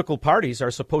these political parties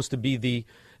are supposed to be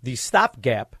the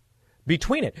stopgap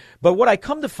between it. But what I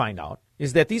come to find out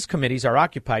is that these committees are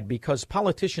occupied because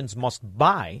politicians must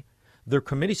buy their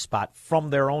committee spot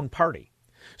from their own party.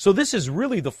 So this is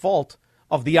really the fault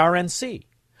of the RNC,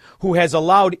 who has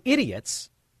allowed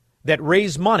idiots that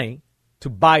raise money to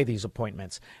buy these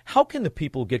appointments. How can the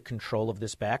people get control of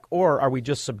this back? Or are we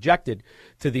just subjected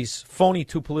to these phony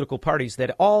two political parties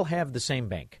that all have the same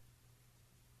bank?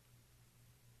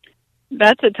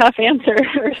 That's a tough answer.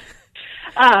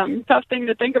 Tough thing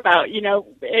to think about.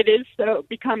 It is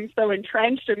become so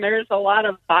entrenched, and there's a lot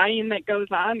of buying that goes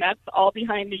on. That's all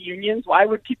behind the unions. Why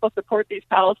would people support these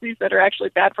policies that are actually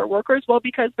bad for workers? Well,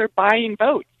 because they're buying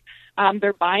votes.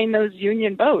 They're buying those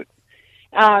union votes.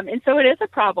 And so it is a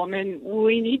problem, and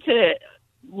we need to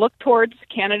look towards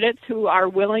candidates who are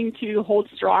willing to hold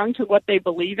strong to what they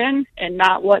believe in and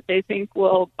not what they think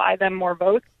will buy them more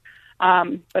votes.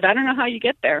 But I don't know how you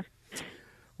get there.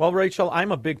 Well, Rachel,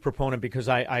 I'm a big proponent because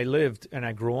I lived and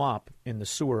I grew up in the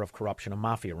sewer of corruption, a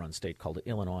mafia-run state called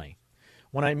Illinois.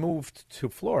 When I moved to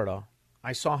Florida,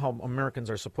 I saw how Americans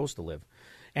are supposed to live.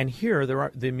 And here,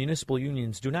 the municipal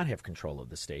unions do not have control of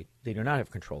the state. They do not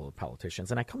have control of politicians.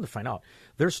 And I come to find out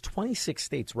there's 26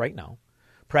 states right now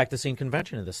practicing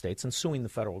convention of the states and suing the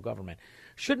federal government.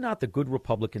 Should not the good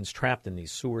Republicans trapped in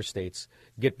these sewer states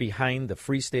get behind the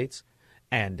free states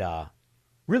and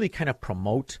really kind of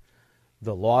promote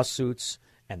the lawsuits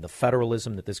and the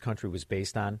federalism that this country was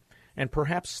based on, and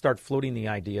perhaps start floating the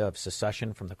idea of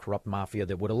secession from the corrupt mafia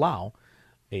that would allow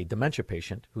a dementia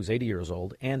patient who's 80 years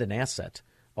old and an asset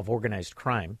of organized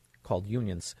crime called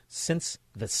unions since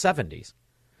the 70s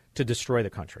to destroy the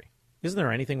country? Isn't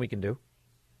there anything we can do?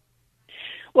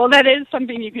 Well, that is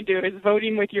something you can do, is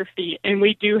voting with your feet. And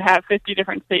we do have 50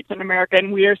 different states in America,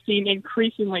 and we are seeing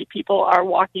increasingly people are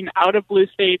walking out of blue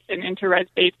states and into red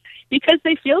states because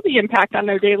they feel the impact on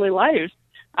their daily lives.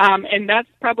 And that's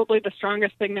probably the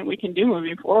strongest thing that we can do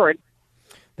moving forward.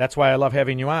 That's why I love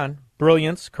having you on.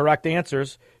 Brilliance, correct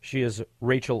answers. She is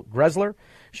Rachel Greszler.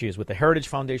 She is with the Heritage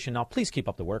Foundation. Now, please keep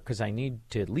up the work, because I need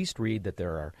to at least read that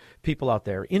there are people out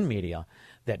there in media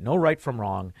that know right from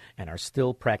wrong and are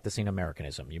still practicing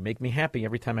Americanism. You make me happy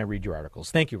every time I read your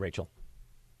articles. Thank you, Rachel.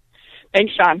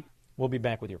 Thanks, Sean. We'll be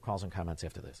back with your calls and comments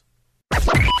after this.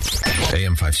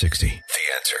 AM 560, The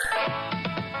Answer.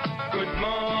 Good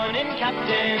morning,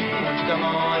 Captain. Come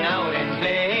on out and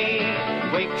play.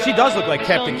 Wake She does look like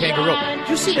Captain Kangaroo. Did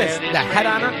you see this? The head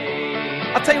on her?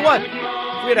 I'll tell you what.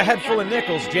 If we had a head full of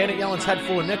nickels, Janet Yellen's head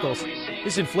full of nickels,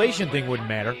 this inflation thing wouldn't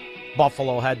matter.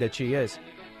 Buffalo head that she is.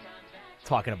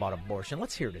 talking about abortion.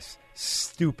 Let's hear this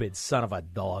stupid son of a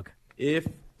dog. If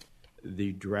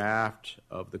the draft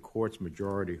of the court's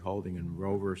majority holding in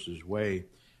Roe versus Wade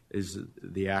is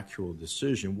the actual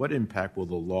decision, what impact will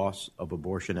the loss of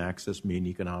abortion access mean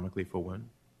economically for women?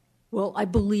 Well, I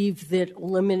believe that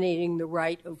eliminating the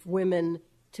right of women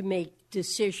to make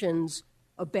decisions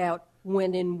about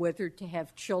when and whether to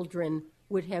have children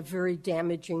would have very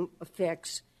damaging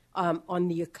effects on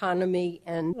the economy.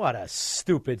 And what a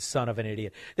stupid son of an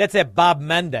idiot. That's that Bob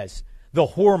Mendez, the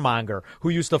whoremonger who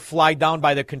used to fly down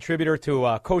by the contributor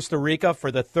to Costa Rica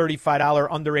for the $35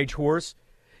 underage whores.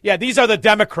 Yeah, these are the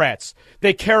Democrats.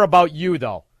 They care about you,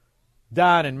 though.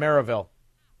 Don in Maryville.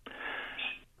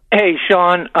 Hey,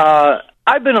 Sean,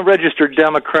 I've been a registered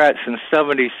Democrat since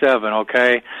 77,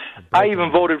 okay? I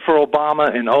even voted for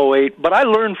Obama in 08, but I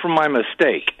learned from my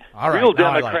mistake. All right, Real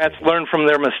Democrats learn from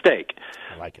their mistake.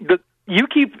 I like it. You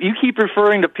keep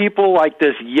referring to people like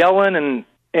this Yellen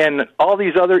and all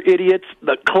these other idiots,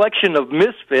 the collection of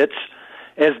misfits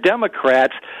as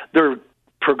Democrats. They're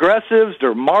progressives,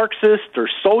 they're Marxists, they're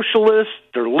socialists,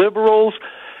 they're liberals.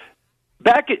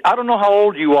 I don't know how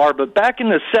old you are, but back in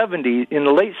the 70s, in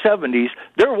the late 70s,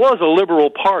 there was a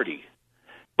liberal party.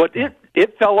 But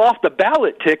it fell off the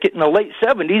ballot ticket in the late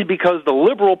 70s because the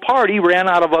Liberal Party ran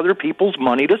out of other people's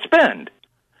money to spend.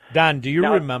 Don, do you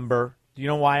remember, do you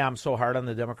know why I'm so hard on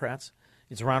the Democrats?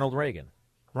 It's Ronald Reagan.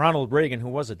 Ronald Reagan, who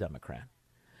was a Democrat,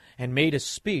 and made a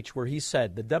speech where he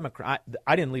said,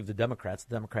 I didn't leave the Democrats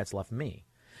left me.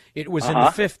 It was in the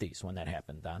 50s when that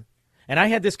happened, Don. And I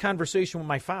had this conversation with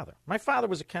my father. My father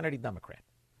was a Kennedy Democrat,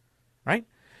 right?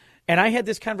 And I had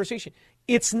this conversation.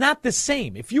 It's not the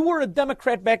same. If you were a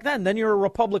Democrat back then you're a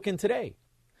Republican today.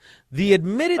 The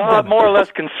admitted more or less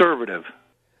conservative.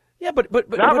 Yeah, but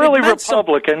not really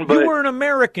Republican. But you were an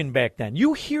American back then.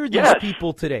 You hear these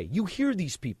people today. You hear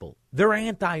these people. They're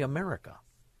anti-America.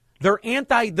 They're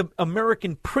anti the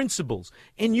American principles,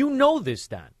 and you know this,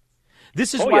 Don.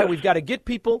 This is why we've got to get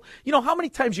people. You know, how many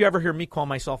times you ever hear me call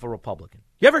myself a Republican?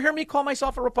 You ever hear me call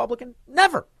myself a Republican?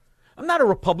 Never. I'm not a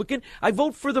Republican. I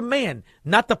vote for the man,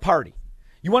 not the party.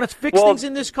 You want to fix things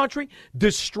in this country?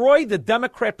 Destroy the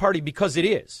Democrat Party because it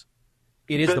is.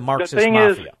 It is the Marxist mafia.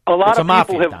 Is, a lot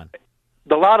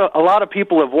of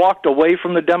people have walked away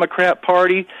from the Democrat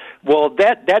Party. Well,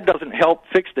 that doesn't help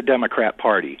fix the Democrat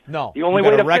Party. No, the only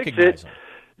way to fix it.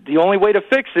 The only way to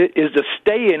fix it is to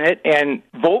stay in it and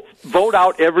vote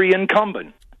out every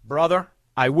incumbent. Brother,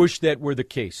 I wish that were the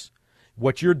case.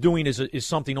 What you're doing is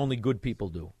something only good people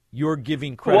do. You're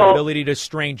giving credibility to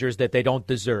strangers that they don't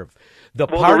deserve. The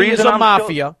party is a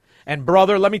mafia, and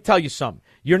brother, let me tell you something.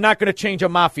 You're not going to change a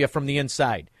mafia from the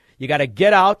inside. You got to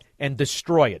get out and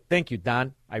destroy it. Thank you,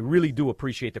 Don. I really do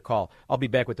appreciate the call. I'll be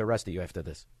back with the rest of you after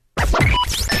this.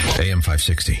 AM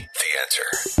 560, The Answer.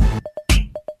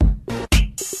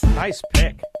 Nice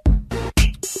pick.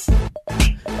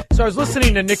 So I was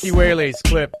listening to Nikki Whaley's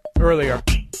clip earlier,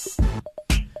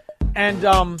 and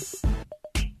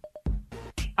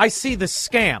I see the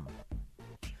scam.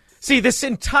 See, this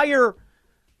entire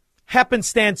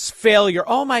happenstance failure.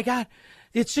 Oh, my God.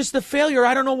 It's just a failure.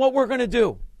 I don't know what we're going to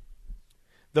do.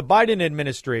 The Biden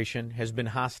administration has been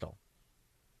hostile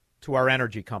to our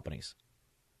energy companies.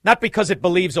 Not because it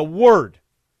believes a word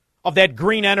of that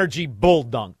green energy bull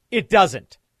dung. It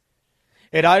doesn't.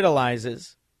 It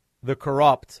idolizes the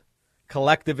corrupt,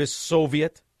 collectivist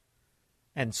Soviet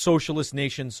and socialist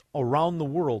nations around the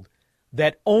world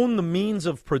that own the means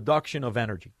of production of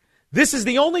energy. This is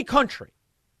the only country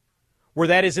where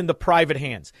that is in the private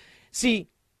hands. See,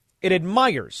 it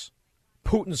admires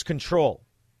Putin's control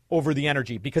over the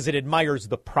energy because it admires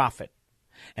the profit.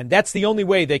 And that's the only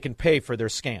way they can pay for their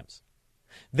scams.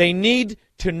 They need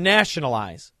to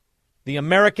nationalize the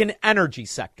American energy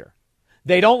sector.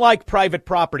 They don't like private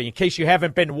property, in case you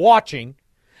haven't been watching,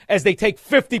 as they take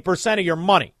 50% of your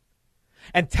money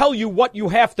and tell you what you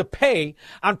have to pay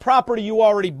on property you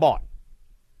already bought.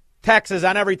 Taxes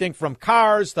on everything from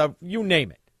cars to you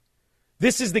name it.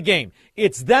 This is the game.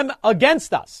 It's them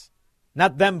against us,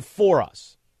 not them for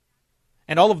us.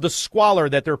 And all of the squalor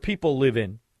that their people live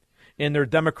in their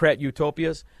Democrat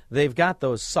utopias, they've got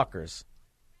those suckers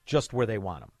just where they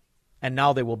want them. And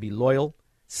now they will be loyal,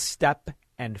 step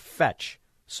and fetch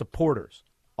supporters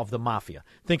of the mafia.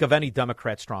 Think of any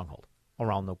Democrat stronghold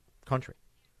around the country.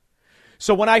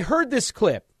 So when I heard this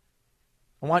clip,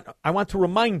 I want to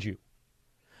remind you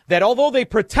that although they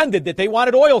pretended that they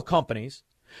wanted oil companies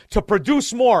to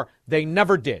produce more, they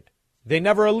never did. They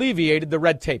never alleviated the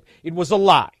red tape. It was a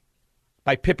lie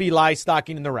by Pippi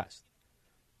Liestocking and the rest.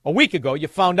 A week ago, you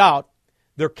found out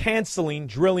they're canceling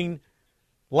drilling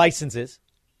licenses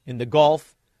in the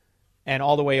Gulf and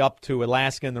all the way up to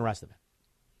Alaska and the rest of it.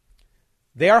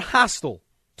 They are hostile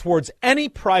towards any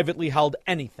privately held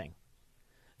anything.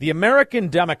 The American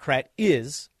Democrat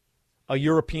is a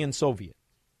European Soviet.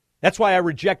 That's why I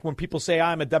reject when people say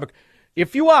I'm a Democrat.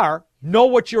 If you are, know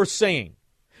what you're saying.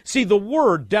 See, the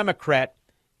word Democrat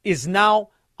is now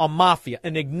a mafia,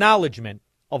 an acknowledgement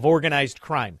of organized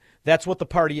crime. That's what the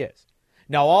party is.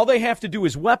 Now, all they have to do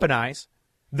is weaponize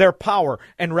their power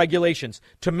and regulations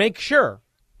to make sure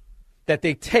that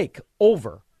they take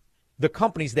over the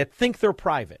companies that think they're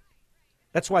private.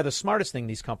 That's why the smartest thing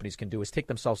these companies can do is take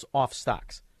themselves off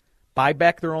stocks, buy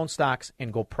back their own stocks,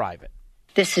 and go private.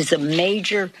 This is a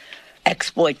major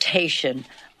exploitation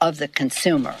of the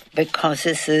consumer because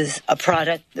this is a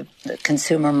product the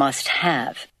consumer must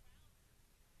have.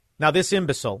 Now, this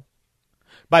imbecile,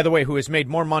 by the way, who has made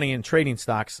more money in trading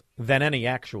stocks than any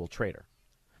actual trader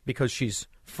because she's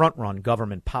front-run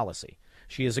government policy.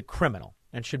 She is a criminal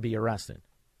and should be arrested.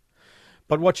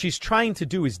 But what she's trying to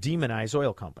do is demonize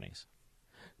oil companies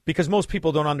because most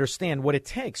people don't understand what it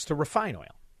takes to refine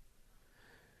oil.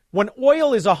 When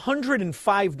oil is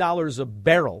 $105 a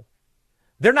barrel,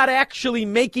 they're not actually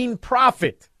making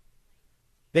profit.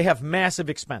 They have massive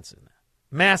expenses.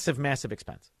 Massive, massive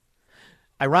expense.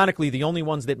 Ironically, the only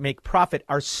ones that make profit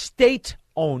are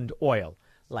state-owned oil,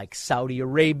 like Saudi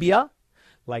Arabia,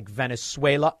 like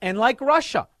Venezuela, and like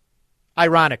Russia,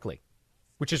 ironically,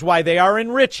 which is why they are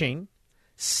enriching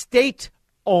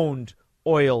state-owned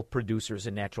oil producers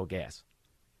and natural gas.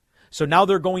 So now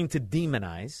they're going to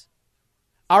demonize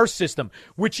our system,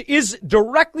 which is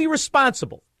directly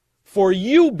responsible for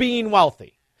you being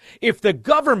wealthy. If the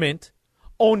government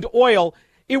owned oil,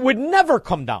 it would never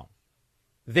come down.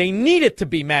 They need it to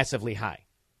be massively high.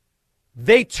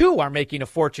 They, too, are making a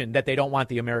fortune that they don't want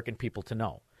the American people to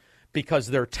know because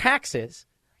their taxes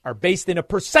are based in a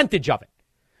percentage of it.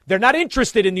 They're not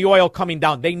interested in the oil coming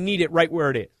down. They need it right where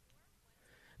it is.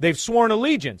 They've sworn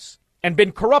allegiance and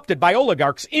been corrupted by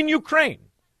oligarchs in Ukraine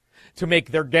to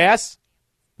make their gas,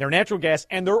 their natural gas,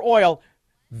 and their oil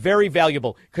very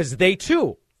valuable because they,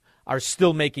 too, are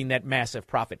still making that massive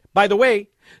profit. By the way,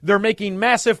 they're making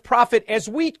massive profit as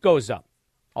wheat goes up.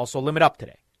 Also limit up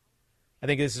today. I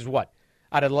think this is what?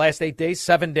 Out of the last 8 days,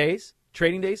 7 days,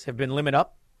 trading days have been limit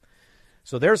up.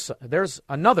 So there's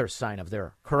another sign of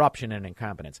their corruption and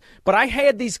incompetence. But I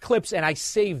had these clips and I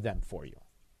saved them for you.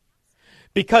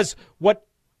 Because what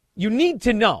you need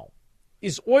to know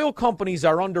is oil companies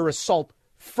are under assault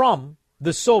from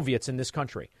the Soviets in this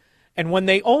country. And when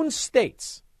they own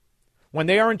states, when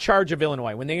they are in charge of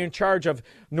Illinois, when they're in charge of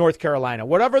North Carolina,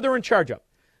 whatever they're in charge of,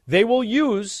 they will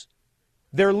use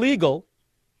their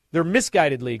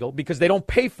misguided legal, because they don't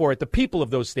pay for it, the people of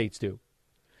those states do,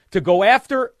 to go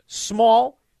after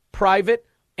small, private,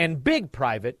 and big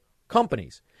private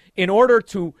companies in order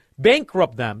to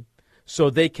bankrupt them so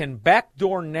they can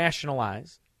backdoor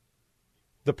nationalize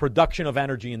the production of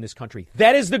energy in this country.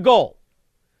 That is the goal,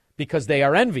 because they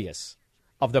are envious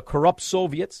of the corrupt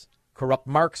Soviets, corrupt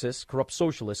Marxists, corrupt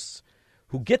socialists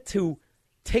who get to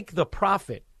take the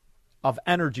profit of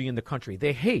energy in the country.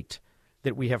 They hate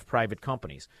that we have private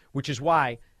companies, which is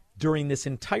why during this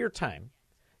entire time,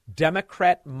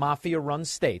 Democrat mafia-run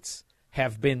states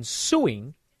have been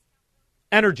suing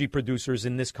energy producers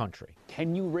in this country.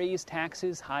 Can you raise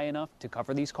taxes high enough to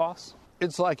cover these costs?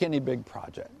 It's like any big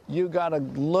project. You got to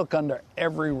look under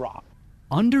every rock.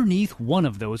 Underneath one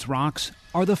of those rocks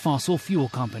are the fossil fuel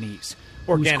companies,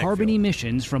 whose carbon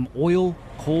emissions from oil,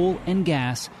 coal, and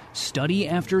gas, study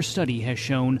after study has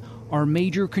shown, are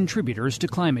major contributors to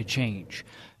climate change.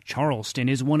 Charleston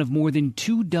is one of more than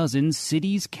 24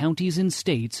 cities, counties, and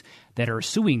states that are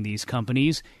suing these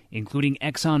companies, including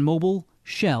ExxonMobil,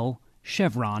 Shell,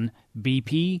 Chevron,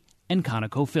 BP, and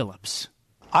ConocoPhillips.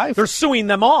 They're suing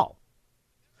them all.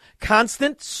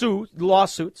 Constant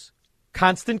lawsuits,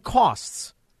 constant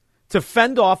costs to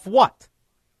fend off what?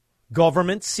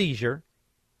 Government seizure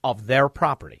of their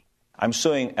property. I'm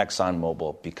suing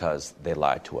ExxonMobil because they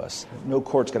lied to us. No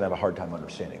court's going to have a hard time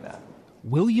understanding that.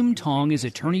 William Tong is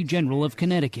Attorney General of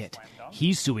Connecticut.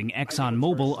 He's suing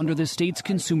ExxonMobil under the state's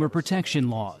consumer protection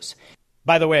laws.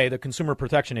 By the way, the Consumer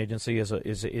Protection Agency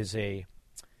is a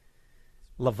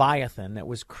leviathan that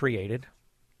was created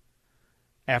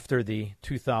after the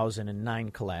 2009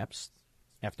 collapse,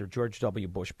 after George W.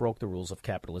 Bush broke the rules of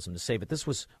capitalism to save it. This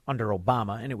was under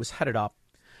Obama, and it was headed up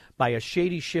by a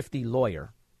shady, shifty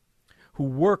lawyer who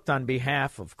worked on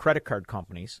behalf of credit card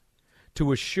companies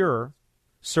to assure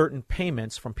certain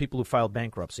payments from people who filed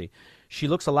bankruptcy. She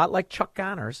looks a lot like Chuck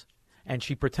Connors, and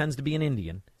she pretends to be an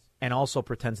Indian and also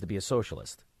pretends to be a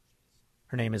socialist.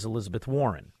 Her name is Elizabeth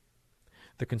Warren.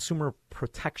 The Consumer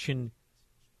Protection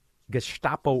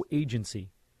Gestapo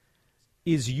agency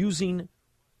is using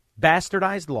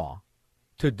bastardized law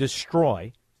to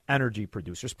destroy energy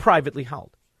producers, privately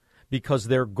held, because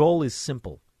their goal is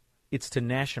simple. It's to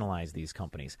nationalize these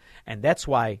companies. And that's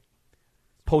why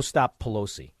post-op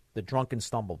Pelosi, the drunken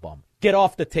stumblebum, get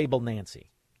off the table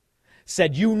Nancy,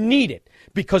 said you need it,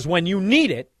 because when you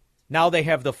need it, now they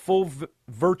have the full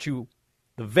virtue,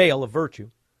 the veil of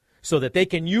virtue, so that they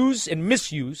can use and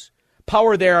misuse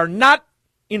power they are not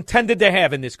intended to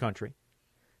have in this country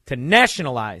to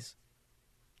nationalize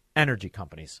energy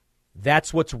companies.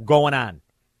 That's what's going on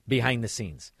behind the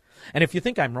scenes. And if you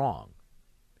think I'm wrong,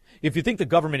 if you think the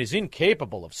government is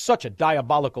incapable of such a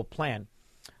diabolical plan,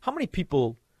 how many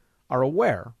people are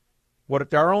aware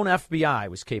what our own FBI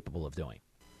was capable of doing?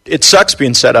 It sucks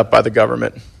being set up by the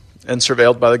government and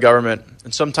surveilled by the government,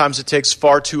 and sometimes it takes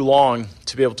far too long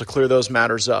to be able to clear those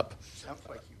matters up.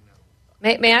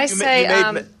 May I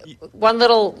say one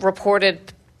little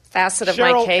reported facet of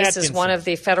my case is one of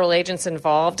the federal agents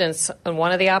involved in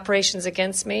one of the operations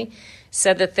against me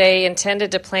said that they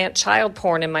intended to plant child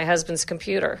porn in my husband's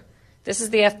computer. This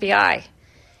is the FBI.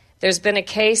 There's been a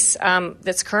case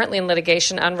that's currently in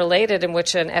litigation, unrelated, in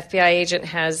which an FBI agent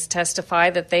has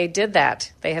testified that they did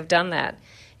that. They have done that.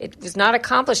 It was not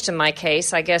accomplished in my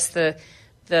case. I guess the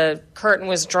curtain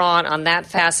was drawn on that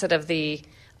facet of the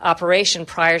operation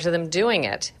prior to them doing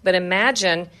it. But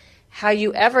imagine how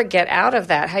you ever get out of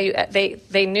that.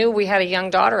 They knew we had a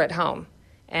young daughter at home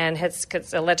and had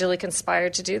allegedly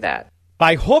conspired to do that.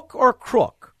 By hook or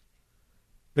crook,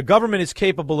 the government is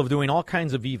capable of doing all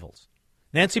kinds of evils.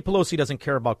 Nancy Pelosi doesn't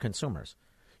care about consumers.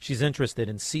 She's interested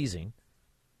in seizing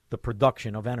the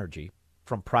production of energy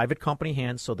from private company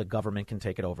hands so the government can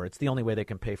take it over. It's the only way they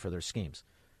can pay for their schemes.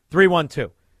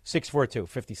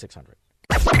 312-642-5600.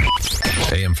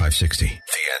 AM 560, The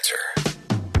Answer.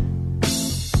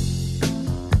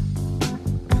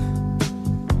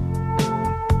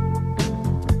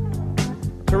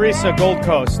 Teresa, Gold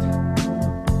Coast.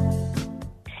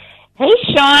 Hey,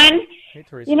 Sean. Hey,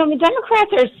 Teresa. You know, the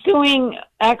Democrats are suing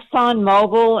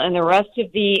ExxonMobil and the rest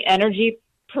of the energy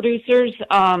producers.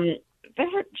 They're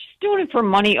just doing it for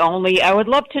money only. I would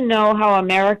love to know how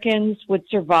Americans would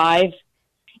survive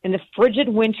in the frigid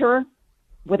winter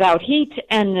without heat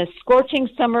and the scorching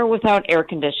summer without air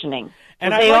conditioning.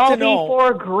 And would I'd they like all to be know,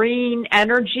 for green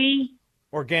energy?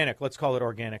 Organic. Let's call it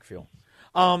organic fuel.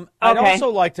 I'd also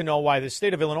like to know why the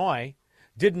state of Illinois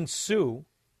didn't sue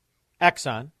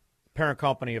Exxon, parent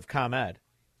company of ComEd,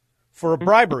 for a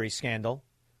bribery scandal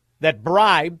that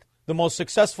bribed the most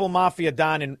successful mafia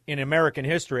don in American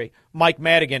history, Mike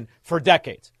Madigan, for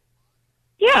decades.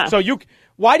 Yeah. So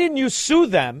why didn't you sue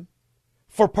them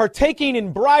for partaking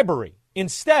in bribery?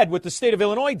 Instead, what the state of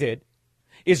Illinois did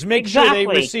is make sure they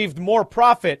received more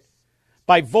profit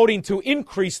by voting to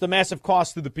increase the massive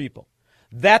cost to the people.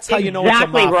 That's how you know it's a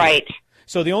mafia. Right.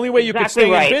 So the only way you can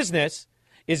stay in business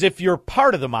is if you're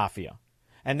part of the mafia.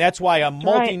 And that's why a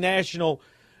multinational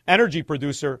energy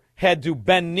producer had to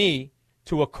bend knee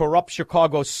to a corrupt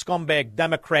Chicago scumbag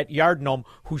Democrat yard gnome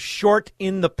who's short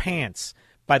in the pants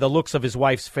by the looks of his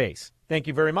wife's face. Thank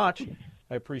you very much.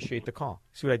 I appreciate the call.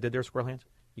 See what I did there, Squirrel Hands?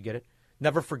 You get it?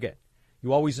 Never forget.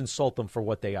 You always insult them for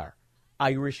what they are.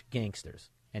 Irish gangsters.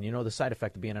 And you know the side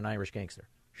effect of being an Irish gangster.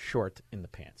 Short in the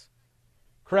pants.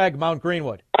 Craig, Mount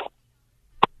Greenwood.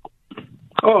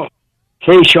 Oh,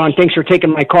 hey, Sean. Thanks for taking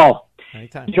my call.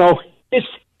 Anytime. You know,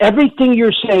 everything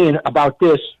you're saying about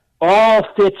this all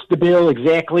fits the bill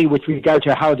exactly with regard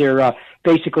to how they're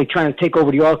basically trying to take over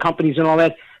the oil companies and all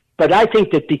that. But I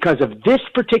think that because of this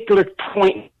particular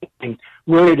point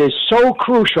where it is so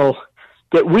crucial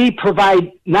that we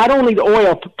provide not only the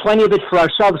oil, plenty of it for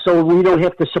ourselves so we don't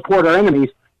have to support our enemies,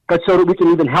 but so that we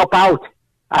can even help out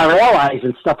our allies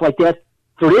and stuff like that.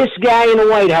 For this guy in the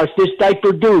White House, this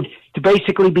diaper dude, to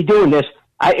basically be doing this,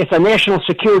 it's a national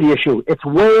security issue. It's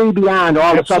way beyond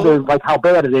all this other, like how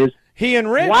bad it is. He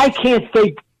enriched. Why can't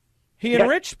they? He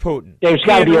enriched Putin. There's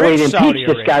got to be a way to impeach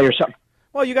this guy or something.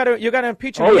 Well, you got to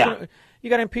impeach him. Oh, yeah.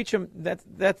 You got to impeach him.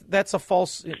 That's a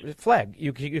false flag.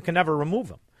 You can never remove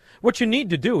him. What you need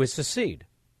to do is secede.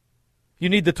 You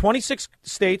need the 26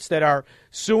 states that are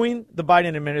suing the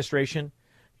Biden administration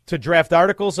to draft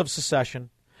articles of secession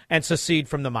and secede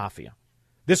from the mafia.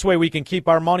 This way we can keep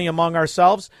our money among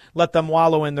ourselves, let them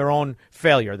wallow in their own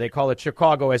failure. They call it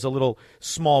Chicago as a little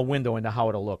small window into how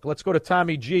it'll look. Let's go to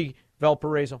Tommy G.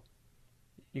 Valparaiso.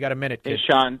 You got a minute, kid. Hey,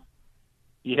 Sean.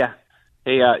 Yeah.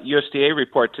 Hey, USDA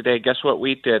report today. Guess what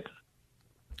wheat did?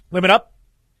 Limit up?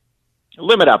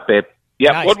 Limit up, babe.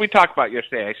 Yep. Nice. What did we talk about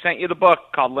yesterday? I sent you the book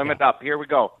called Limit Up. Here we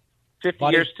go. 50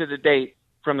 years to the date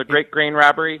from the Great Grain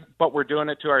Robbery, but we're doing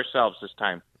it to ourselves this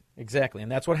time. Exactly,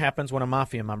 and that's what happens when a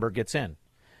mafia member gets in.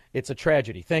 It's a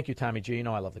tragedy. Thank you, Tommy G. You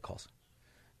know I love the calls.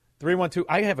 312.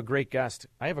 I have a great guest.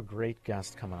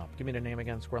 Coming up. Give me the name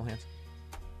again, Squirrel Hands.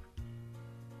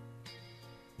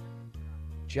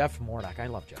 Jeff Mordock. I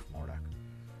love Jeff Mordock.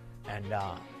 And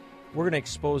we're going to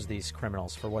expose these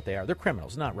criminals for what they are. They're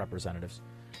criminals, not representatives.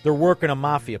 They're working a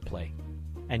mafia play,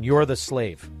 and you're the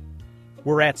slave.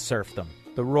 We're at serfdom,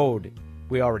 the road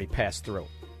we already passed through.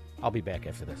 I'll be back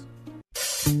after this.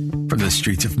 From the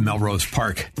streets of Melrose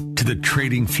Park to the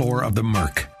trading floor of the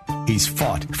Merc, he's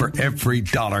fought for every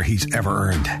dollar he's ever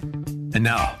earned. And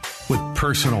now, with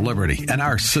personal liberty and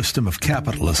our system of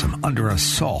capitalism under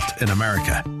assault in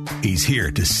America, he's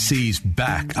here to seize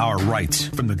back our rights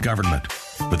from the government.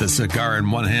 With a cigar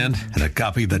in one hand and a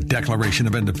copy of the Declaration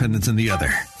of Independence in the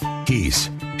other, he's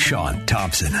Sean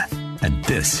Thompson. And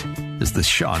this is the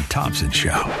Sean Thompson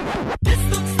Show.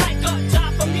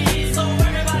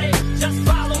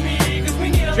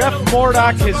 Jeff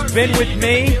Mordock has been with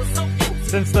me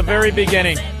since the very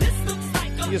beginning.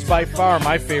 He is by far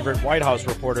my favorite White House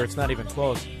reporter. It's not even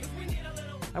close.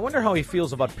 I wonder how he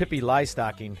feels about Pippi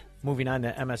Longstocking moving on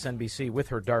to MSNBC with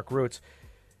her dark roots.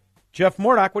 Jeff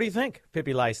Mordock, what do you think,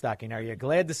 Pippi Longstocking? Are you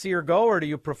glad to see her go, or do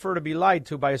you prefer to be lied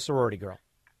to by a sorority girl?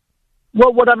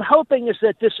 Well, what I'm hoping is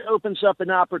that this opens up an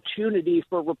opportunity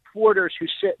for reporters who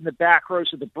sit in the back rows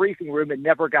of the briefing room and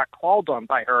never got called on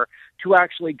by her to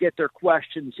actually get their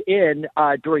questions in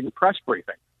during the press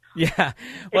briefing. Yeah,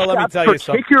 well, let me tell you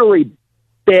something. Particularly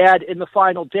bad in the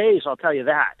final days, I'll tell you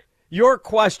that. Your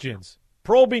questions,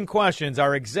 probing questions,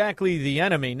 are exactly the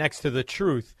enemy next to the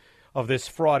truth of this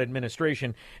fraud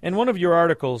administration. And one of your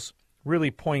articles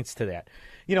really points to that.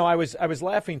 You know, I was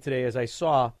laughing today as I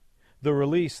saw the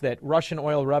release that Russian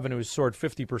oil revenues soared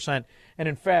 50%. And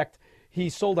in fact,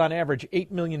 he sold on average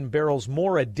 8 million barrels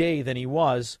more a day than he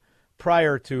was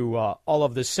prior to all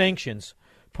of the sanctions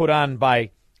put on by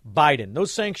Biden.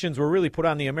 Those sanctions were really put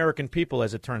on the American people,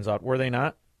 as it turns out, were they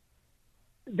not?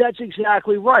 That's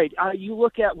exactly right. You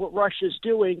look at what Russia's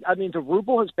doing. I mean, the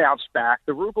ruble has bounced back.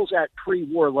 The ruble's at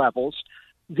pre-war levels.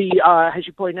 As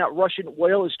you pointed out, Russian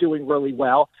oil is doing really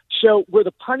well. So where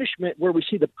we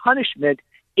see the punishment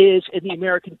is in the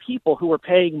American people who are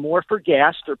paying more for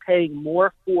gas. They're paying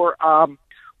more for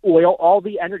oil. All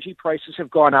the energy prices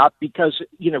have gone up because,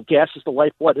 you know, gas is the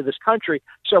lifeblood of this country.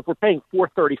 So if we're paying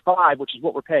 $4.35, which is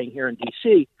what we're paying here in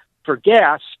D.C. for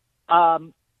gas,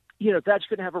 you know, that's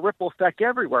going to have a ripple effect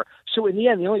everywhere. So in the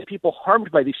end, the only people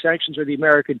harmed by these sanctions are the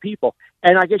American people.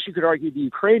 And I guess you could argue the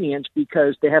Ukrainians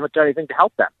because they haven't done anything to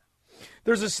help them.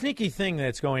 There's a sneaky thing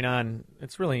that's going on.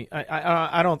 It's really,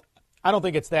 I don't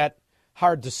think it's that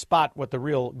hard to spot what the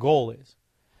real goal is.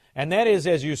 And that is,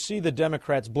 as you see the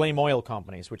Democrats blame oil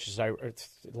companies, which is it's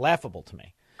laughable to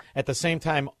me. At the same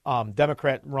time,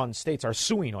 Democrat-run states are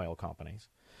suing oil companies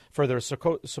for their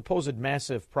supposed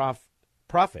massive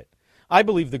profit. I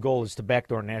believe the goal is to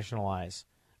backdoor nationalize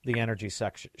the energy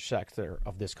sector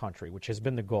of this country, which has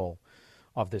been the goal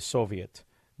of the Soviet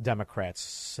Democrats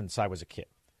since I was a kid.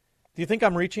 Do you think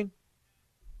I'm reaching?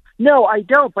 No, I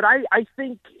don't. But I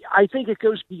think it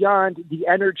goes beyond the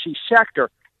energy sector.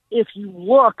 If you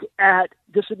look at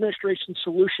this administration's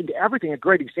solution to everything, a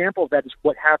great example of that is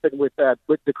what happened with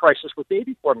the crisis with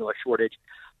baby formula shortage.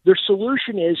 Their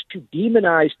solution is to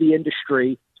demonize the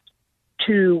industry,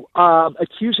 to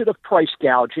accuse it of price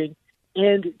gouging,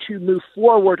 and to move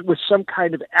forward with some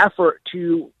kind of effort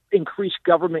to increase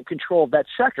government control of that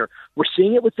sector. We're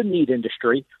seeing it with the meat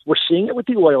industry. We're seeing it with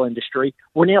the oil industry.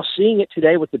 We're now seeing it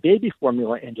today with the baby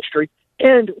formula industry.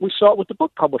 And we saw it with the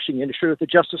book publishing industry with the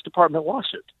Justice Department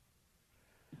lawsuit.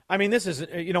 I mean, this is,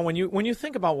 you know, when you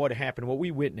think about what happened, what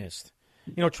we witnessed,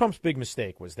 you know, Trump's big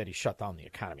mistake was that he shut down the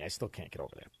economy. I still can't get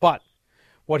over that. But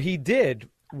what he did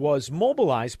was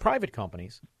mobilize private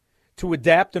companies to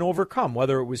adapt and overcome,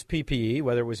 whether it was PPE,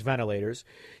 whether it was ventilators.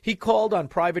 He called on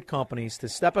private companies to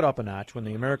step it up a notch when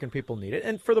the American people need it.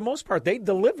 And for the most part, they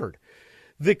delivered.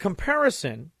 The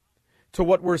comparison to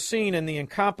what we're seeing in the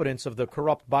incompetence of the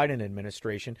corrupt Biden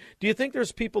administration, do you think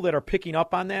there's people that are picking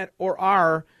up on that, or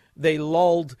are they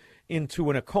lulled into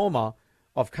a coma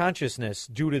of consciousness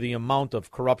due to the amount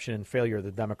of corruption and failure the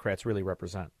Democrats really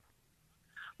represent?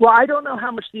 Well, I don't know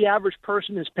how much the average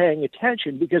person is paying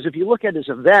attention, because if you look at his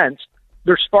events,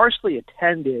 they're sparsely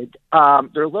attended.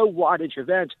 They're low wattage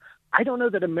events. I don't know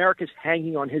that America's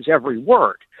hanging on his every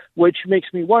word, which makes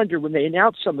me wonder when they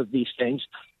announce some of these things,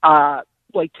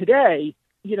 like today,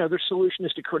 you know, their solution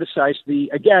is to criticize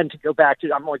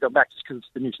I'm only going back to this because it's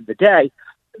the news of the day,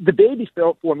 the baby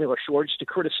formula shortage, to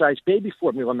criticize baby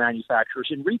formula manufacturers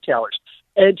and retailers.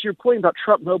 And to your point about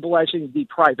Trump mobilizing the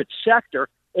private sector,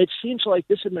 It seems like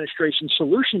this administration's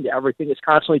solution to everything is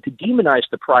constantly to demonize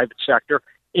the private sector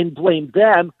and blame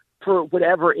them for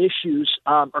whatever issues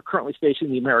are currently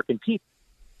facing the American people.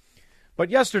 But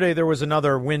yesterday there was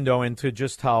another window into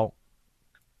just how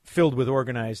filled with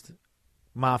organized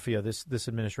mafia this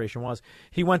administration was.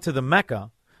 He went to the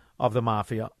Mecca of the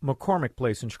mafia, McCormick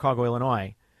Place in Chicago,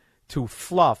 Illinois, to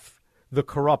fluff the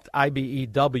corrupt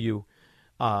IBEW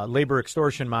labor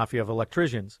extortion mafia of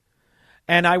electricians.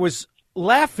 And I was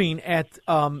laughing at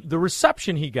the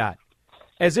reception he got,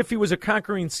 as if he was a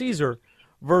conquering Caesar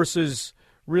versus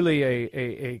really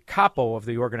a capo of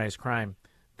the organized crime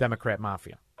Democrat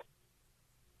mafia.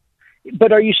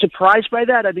 But are you surprised by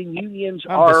that? I mean, unions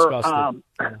are.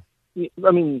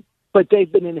 I mean, but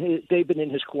they've been in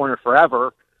his corner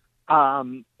forever,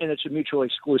 and it's a mutually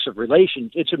exclusive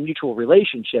relation. It's a mutual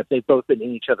relationship. They've both been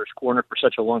in each other's corner for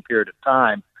such a long period of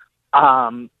time.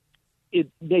 It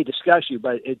may disgust you,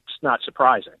 but it's not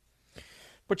surprising.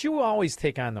 But you always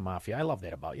take on the mafia. I love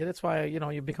that about you. That's why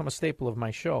you've become a staple of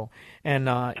my show. And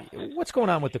what's going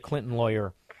on with the Clinton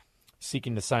lawyer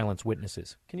seeking to silence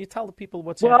witnesses? Can you tell the people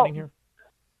what's happening here?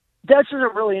 This is a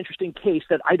really interesting case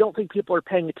that I don't think people are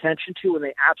paying attention to, and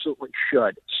they absolutely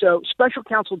should. So Special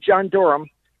Counsel John Durham,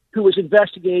 who was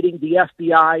investigating the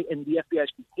FBI and the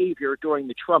FBI's behavior during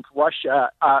the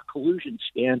Trump-Russia collusion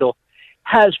scandal,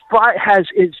 has brought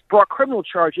criminal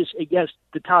charges against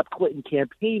the top Clinton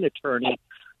campaign attorney,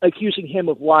 accusing him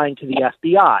of lying to the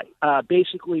FBI.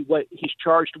 Basically, what he's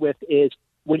charged with is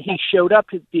when he showed up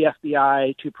to the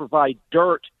FBI to provide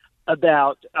dirt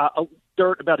about a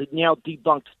now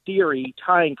debunked theory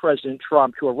tying President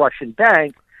Trump to a Russian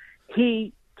bank,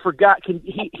 he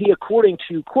according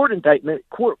to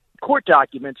court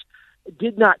documents,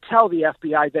 did not tell the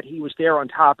FBI that he was there on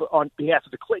behalf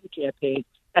of the Clinton campaign,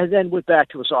 and then went back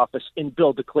to his office and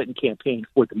billed the Clinton campaign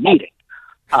for the meeting.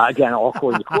 Again, all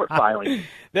according to court filings.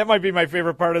 That might be my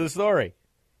favorite part of the story.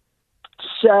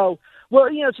 So, well,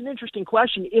 it's an interesting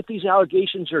question. If these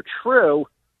allegations are true,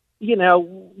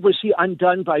 was he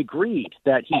undone by greed,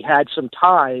 that he had some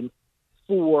time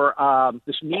for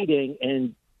this meeting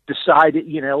and decided,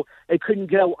 it couldn't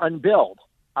go unbilled?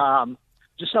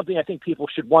 Just something I think people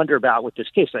should wonder about with this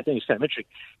case. I think it's kind of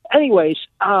interesting. Anyways,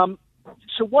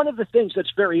 so one of the things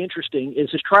that's very interesting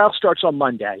is his trial starts on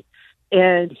Monday,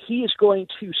 and he is going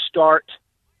to start,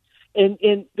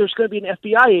 and there's going to be an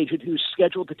FBI agent who's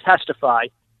scheduled to testify,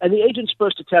 and the agent's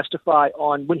supposed to testify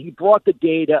on when he brought the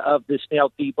data of this now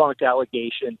debunked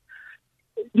allegation.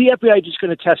 The FBI agent's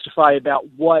going to testify about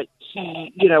what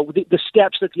he, the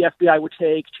steps that the FBI would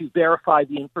take to verify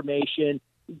the information,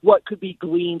 what could be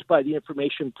gleaned by the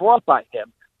information brought by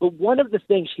him. But one of the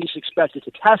things he's expected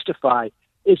to testify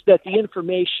is that the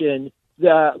information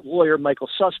the lawyer Michael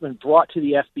Sussman brought to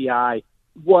the FBI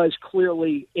was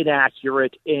clearly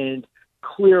inaccurate and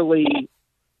clearly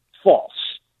false.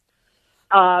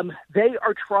 They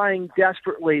are trying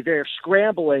desperately, they're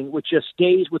scrambling with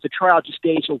the trial just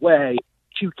days away,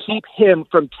 to keep him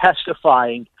from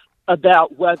testifying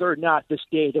about whether or not this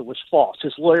data was false.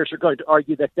 His lawyers are going to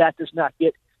argue that does not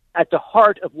get at the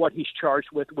heart of what he's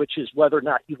charged with, which is whether or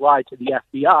not he lied to the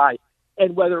FBI,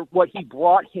 and whether what he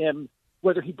brought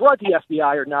whether he brought the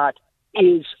FBI or not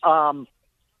is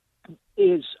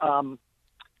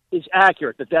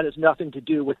accurate, that has nothing to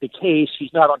do with the case.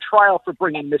 He's not on trial for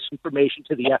bringing misinformation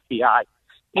to the FBI.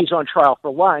 He's on trial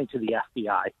for lying to the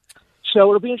FBI. So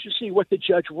it'll be interesting to see what the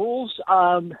judge rules.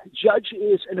 Judge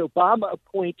is an Obama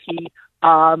appointee,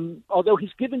 although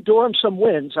he's given Durham some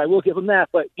wins. I will give him that,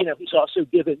 but he's also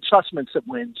given Sussman some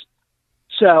wins.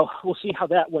 So we'll see how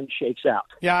that one shakes out.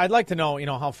 Yeah, I'd like to know,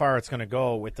 how far it's going to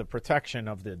go with the protection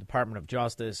of the Department of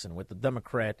Justice and with the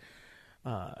Democrat,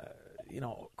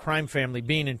 crime family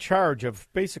being in charge of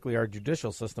basically our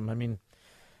judicial system. I mean,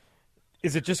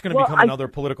 is it just going to become another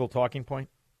political talking point?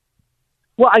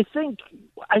 Well, I think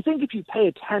if you pay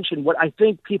attention, what I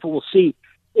think people will see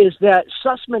is that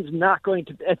Sussman's not going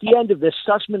to, at the end of this,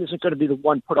 Sussman isn't going to be the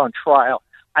one put on trial.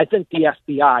 I think the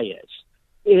FBI is.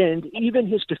 And even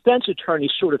his defense attorney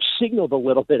sort of signaled a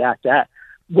little bit at that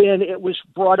when it was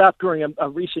brought up during a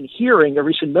recent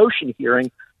motion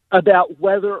hearing about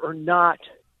whether or not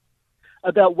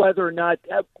Sussman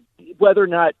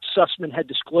had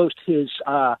disclosed his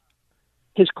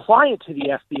client to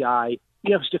the FBI.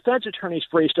 His defense attorneys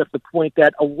raised up the point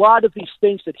that a lot of these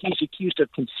things that he's accused of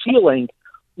concealing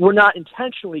were not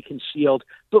intentionally concealed,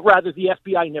 but rather the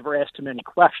FBI never asked him any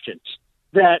questions.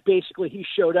 That basically he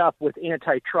showed up with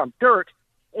anti-Trump dirt,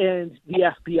 and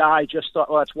the FBI just thought,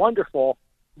 "Well, that's wonderful.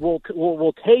 We'll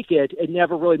take it," and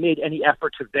never really made any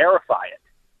effort to verify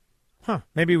it.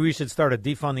 Maybe we should start a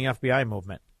defund the FBI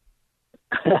movement.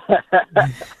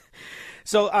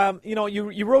 So,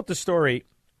 you wrote the story.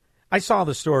 I saw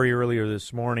the story earlier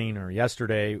this morning or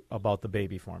yesterday about the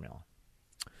baby formula.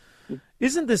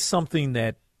 Isn't this something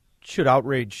that should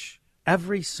outrage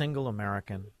every single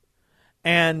American?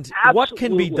 And Absolutely. What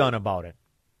can be done about it?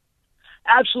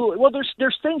 Absolutely. Well,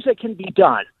 there's things that can be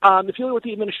done. If you look at what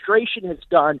the administration has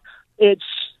done,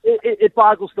 it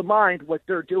boggles the mind what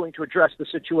they're doing to address the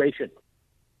situation.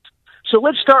 So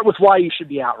let's start with why you should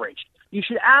be outraged. You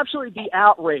should absolutely be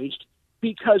outraged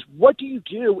because what do you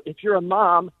do if you're a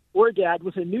mom or a dad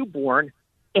with a newborn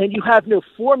and you have no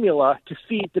formula to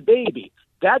feed the baby?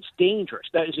 That's dangerous.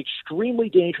 That is extremely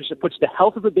dangerous. It puts the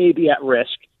health of the baby at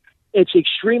risk. It's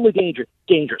extremely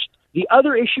dangerous. The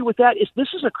other issue with that is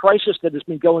this is a crisis that has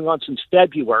been going on since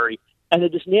February, and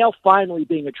it is now finally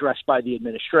being addressed by the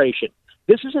administration.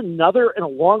 This is another in a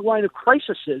long line of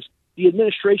crises the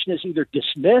administration has either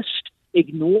dismissed,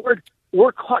 ignored,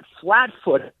 or caught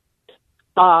flat-footed.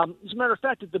 As a matter of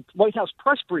fact, at the White House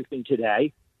press briefing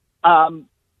today, one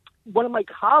of my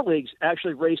colleagues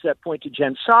actually raised that point to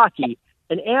Jen Psaki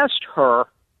and asked her,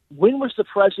 when was the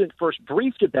president first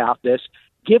briefed about this,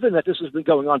 given that this has been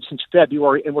going on since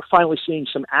February and we're finally seeing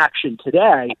some action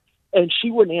today? And she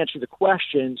wouldn't answer the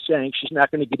question, saying she's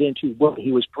not going to get into what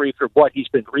he was briefed or what he's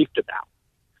been briefed about.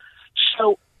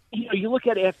 So, you look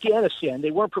at Afghanistan,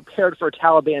 they weren't prepared for a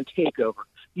Taliban takeover.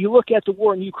 You look at the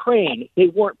war in Ukraine, they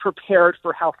weren't prepared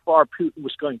for how far Putin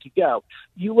was going to go.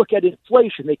 You look at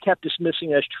inflation, they kept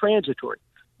dismissing it as transitory.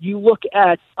 You look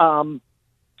at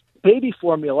baby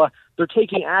formula, they're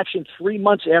taking action 3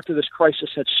 months after this crisis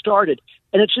had started.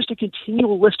 And it's just a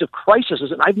continual list of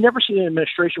crises. And I've never seen an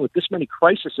administration with this many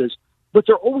crises, but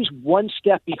they're always one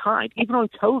step behind, even on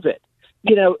COVID.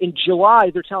 In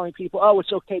July, they're telling people, oh,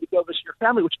 it's okay to go visit your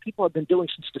family, which people have been doing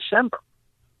since December.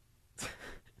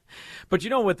 But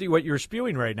what you're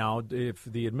spewing right now, if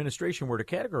the administration were to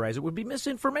categorize it, would be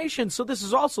misinformation. So this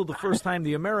is also the first time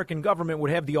the American government would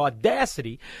have the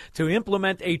audacity to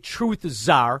implement a truth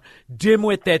czar,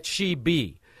 dimwit that she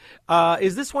be.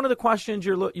 Is this one of the questions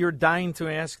you're dying to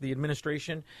ask the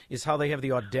administration, is how they have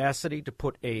the audacity to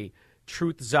put a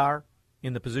truth czar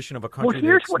in the position of a country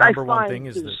that's number one thing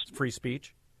is the free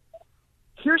speech?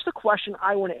 Here's the question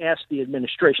I want to ask the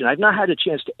administration. I've not had a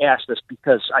chance to ask this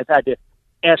because I've had to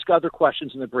ask other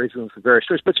questions in the briefing room for various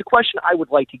stories, but it's a question I would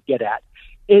like to get at,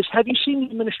 is have you seen the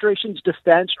administration's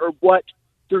defense or what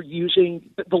they're using,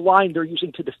 the line they're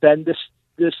using to defend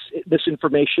this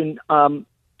information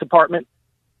department?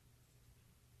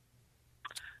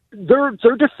 Their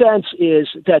defense is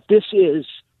that this is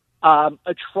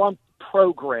a Trump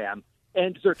program,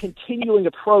 and they're continuing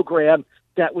a program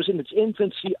that was in its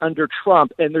infancy under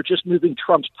Trump, and they're just moving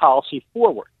Trump's policy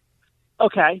forward.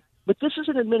 Okay, but this is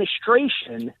an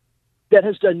administration that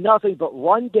has done nothing but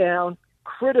run down,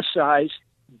 criticize,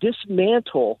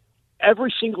 dismantle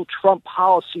every single Trump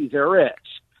policy there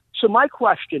is. So my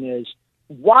question is,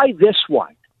 why this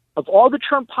one? Of all the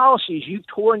Trump policies you've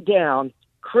torn down,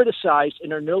 criticized,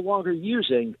 and are no longer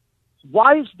using,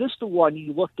 why is this the one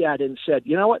you looked at and said,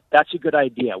 you know what, that's a good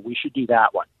idea, we should do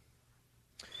that one?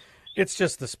 It's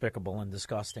just despicable and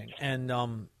disgusting.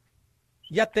 And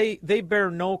yet they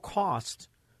bear no cost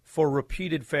for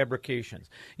repeated fabrications.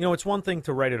 It's one thing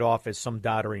to write it off as some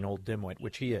doddering old dimwit,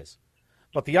 which he is.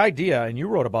 But the idea, and you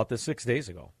wrote about this 6 days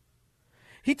ago,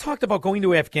 he talked about going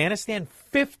to Afghanistan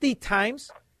 50 times.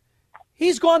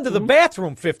 He's gone to the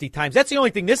bathroom 50 times. That's the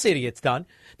only thing this idiot's done.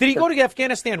 Did he go to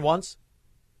Afghanistan once?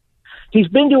 He's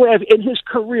been to, in his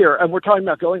career, and we're talking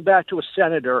about going back to a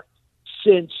senator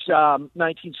since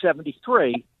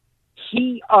 1973,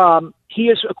 he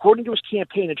is, according to his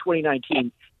campaign in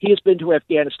 2019, he has been to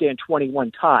Afghanistan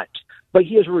 21 times. But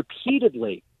he has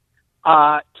repeatedly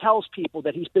tells people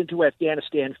that he's been to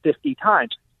Afghanistan 50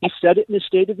 times. He said it in his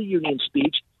State of the Union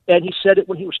speech, and he said it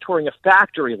when he was touring a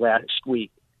factory last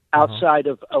week outside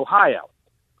of Ohio.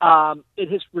 It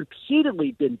has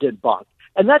repeatedly been debunked.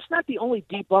 And that's not the only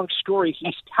debunked story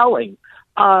he's telling.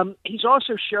 He's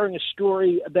also sharing a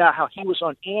story about how he was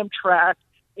on Amtrak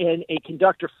and a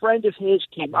conductor friend of his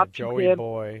came up to him.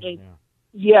 Boy. And,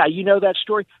 yeah, you know that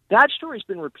story? That story's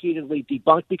been repeatedly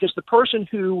debunked because the person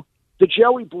who, the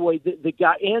Joey boy, the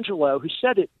guy, Angelo, who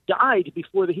said it, died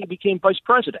before he became vice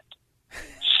president.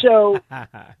 So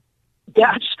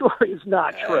that story is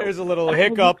not true. There's a little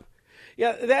hiccup.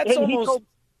 Yeah, that's almost...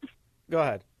 Go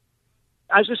ahead.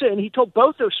 I was going to say, and he told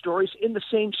both those stories in the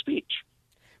same speech.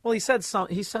 Well, he says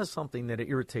something that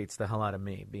irritates the hell out of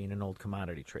me, being an old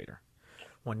commodity trader.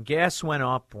 When gas went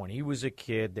up, when he was a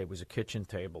kid, there was a kitchen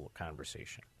table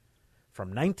conversation. From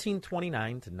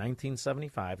 1929 to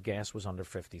 1975, gas was under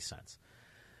 50 cents.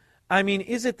 I mean,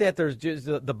 is it that there's just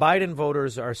the Biden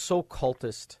voters are so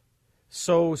cultist,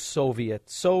 so Soviet,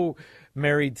 so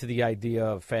married to the idea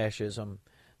of fascism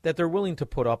that they're willing to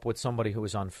put up with somebody who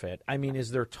is unfit? I mean,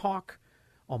 is there talk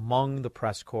among the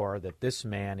press corps that this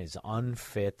man is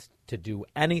unfit to do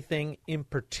anything, in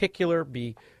particular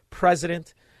be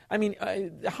president? I mean,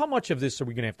 how much of this are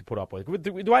we going to have to put up with?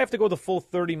 Do I have to go the full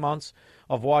 30 months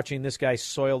of watching this guy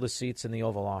soil the seats in the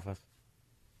Oval Office?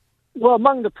 Well,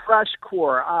 among the press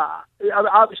corps,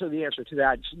 obviously the answer to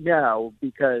that is no,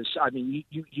 because, I mean,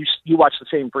 you watch the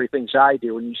same briefings I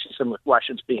do, and you see some of the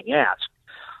questions being asked.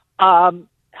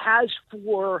 As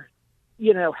for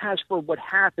what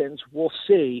happens, we'll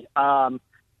see.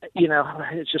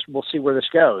 It's just we'll see where this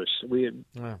goes.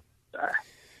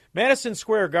 Madison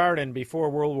Square Garden before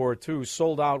World War II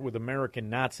sold out with American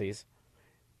Nazis,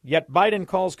 yet Biden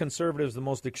calls conservatives the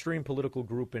most extreme political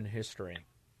group in history.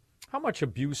 How much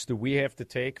abuse do we have to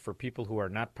take for people who are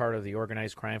not part of the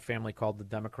organized crime family called the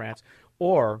Democrats?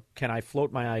 Or can I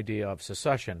float my idea of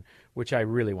secession, which I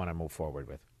really want to move forward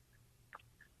with?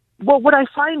 Well, what I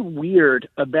find weird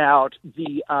about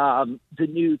the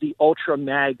ultra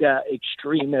MAGA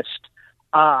extremist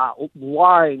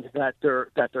line that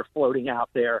they're floating out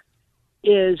there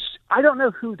is I don't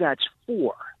know who that's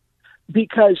for,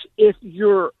 because if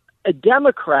you're a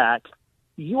Democrat,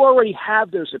 you already have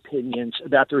those opinions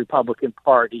about the Republican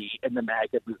Party and the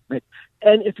MAGA movement.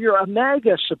 And if you're a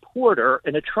MAGA supporter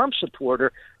and a Trump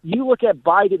supporter, you look at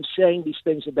Biden saying these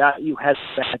things about you as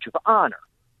a badge of honor.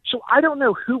 So I don't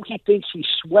know who he thinks he's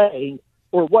swaying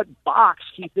or what box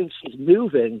he thinks he's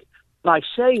moving by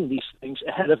saying these things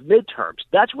ahead of midterms.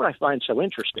 That's what I find so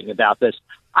interesting about this.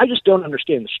 I just don't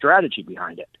understand the strategy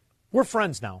behind it. We're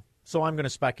friends now, so I'm going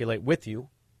to speculate with you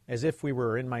as if we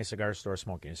were in my cigar store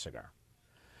smoking a cigar.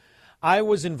 I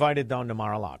was invited down to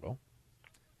Mar-a-Lago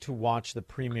to watch the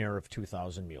premiere of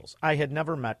 2,000 Mules. I had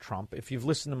never met Trump. If you've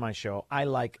listened to my show, I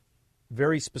like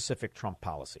very specific Trump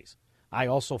policies. I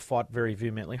also fought very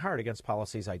vehemently hard against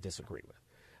policies I disagree with.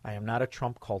 I am not a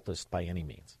Trump cultist by any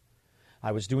means.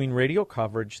 I was doing radio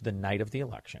coverage the night of the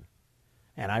election,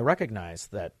 and I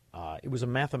recognized that it was a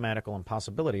mathematical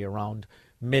impossibility around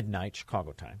midnight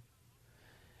Chicago time.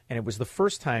 And it was the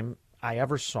first time I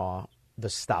ever saw the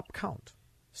stop count.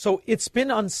 So it's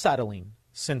been unsettling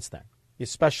since then,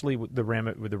 especially with the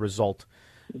result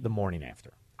the morning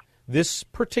after. This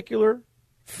particular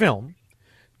film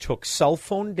took cell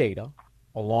phone data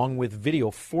along with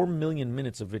video, 4 million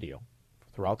minutes of video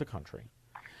throughout the country,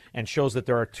 and shows that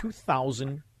there are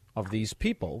 2,000 of these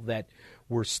people that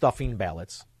were stuffing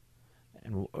ballots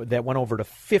and that went over to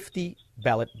 50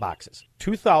 ballot boxes.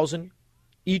 2,000,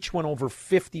 each went over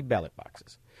 50 ballot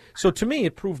boxes. So to me,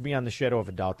 it proved beyond the shadow of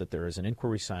a doubt that there is an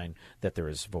inquiry sign that there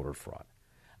is voter fraud.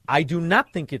 I do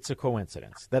not think it's a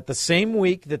coincidence that the same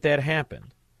week that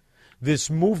happened, this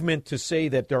movement to say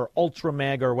that they're ultra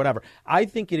MAGA or whatever, I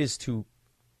think it is to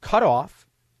cut off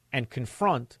and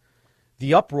confront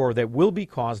the uproar that will be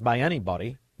caused by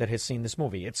anybody that has seen this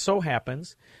movie. It so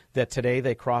happens that today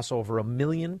they cross over 1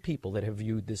 million people that have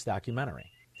viewed this documentary.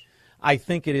 I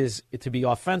think it is to be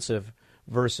offensive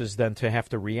versus then to have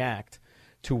to react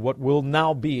to what will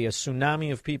now be a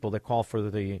tsunami of people that call for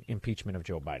the impeachment of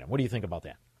Joe Biden. What do you think about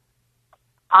that?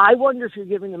 I wonder if you're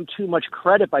giving them too much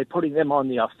credit by putting them on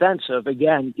the offensive.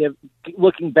 Again,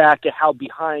 looking back to how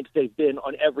behind they've been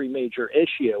on every major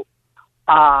issue,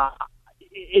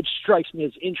 it strikes me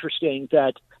as interesting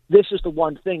that this is the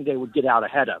one thing they would get out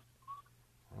ahead of.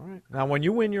 All right. Now, when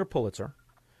you win your Pulitzer,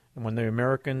 and when the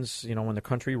Americans, when the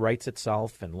country rights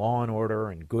itself and law and order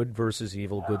and good versus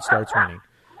evil, good starts winning,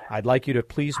 I'd like you to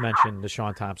please mention the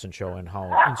Sean Thompson Show and how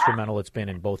instrumental it's been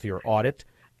in both your audit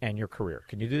and your career.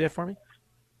 Can you do that for me?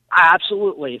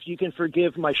 Absolutely. If you can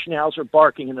forgive my schnauzer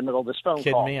barking in the middle of this phone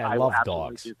Kidding call. Me? I love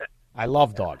dogs. I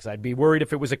love dogs. I'd be worried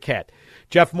if it was a cat.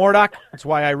 Jeff Murdoch, that's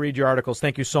why I read your articles.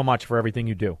 Thank you so much for everything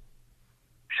you do.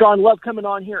 Sean, love coming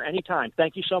on here anytime.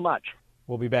 Thank you so much.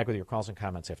 We'll be back with your calls and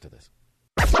comments after this.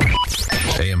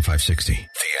 AM 560, The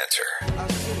Answer.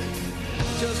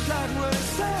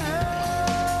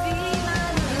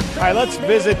 All right, let's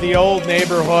visit the old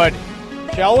neighborhood,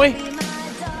 shall we?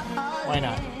 Why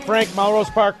not? Frank, Melrose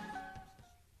Park.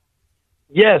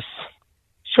 Yes.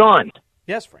 Sean.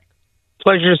 Yes, Frank.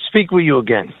 Pleasure to speak with you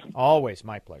again. Always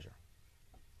my pleasure.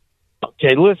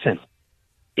 Okay, listen.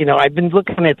 I've been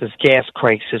looking at this gas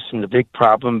crisis and the big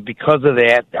problem. Because of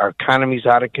that, our economy's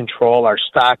out of control. Our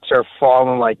stocks are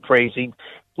falling like crazy.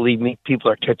 Believe me, people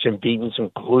are catching beatings,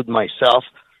 including myself.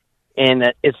 And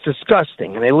it's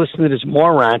disgusting. And I listened to this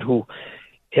moron who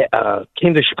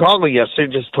came to Chicago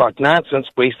yesterday, just talked nonsense,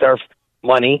 waste our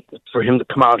money for him to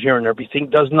come out here and everything,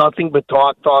 does nothing but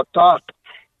talk.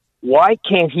 Why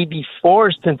can't he be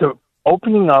forced into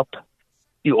opening up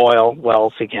the oil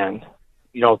wells again?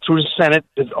 Through the Senate,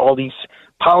 there's all these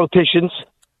politicians,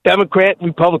 Democrat,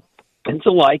 Republicans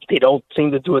alike, they don't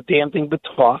seem to do a damn thing but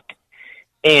talk.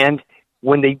 And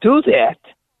when they do that,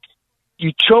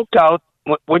 you choke out,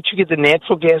 once you get the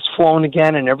natural gas flowing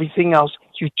again and everything else,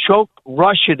 you choke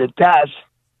Russia to death.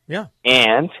 Yeah.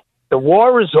 And the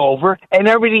war is over, and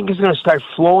everything is going to start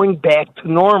flowing back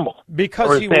to normal.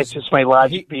 Because that's just my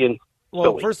logic being Well,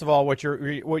 silly. First of all, what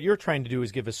you're trying to do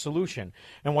is give a solution,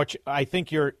 and what I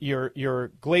think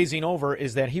you're glazing over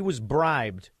is that he was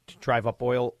bribed to drive up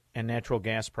oil and natural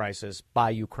gas prices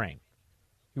by Ukraine.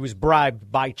 He was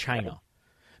bribed by China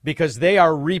because they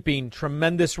are reaping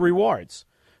tremendous rewards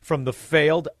from the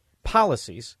failed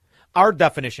policies. Our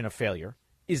definition of failure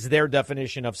is their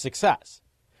definition of success.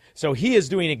 So he is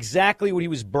doing exactly what he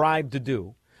was bribed to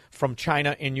do from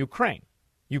China and Ukraine.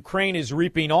 Ukraine is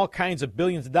reaping all kinds of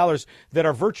billions of dollars that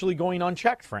are virtually going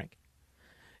unchecked, Frank,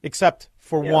 except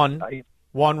for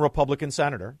one Republican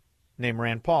senator named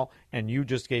Rand Paul, and you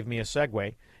just gave me a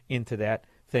segue into that.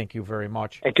 Thank you very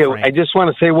much. Okay, Frank. I just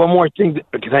want to say one more thing.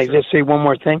 Can I just say one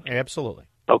more thing? Absolutely.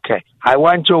 Okay. I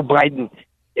want Joe Biden,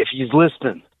 if he's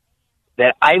listening,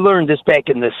 that I learned this back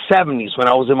in the 70s when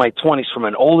I was in my 20s from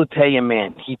an old Italian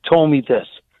man. He told me this: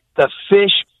 the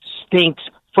fish stinks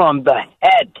from the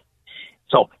head.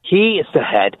 So he is the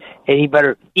head, and he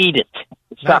better eat it.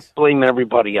 Stop blaming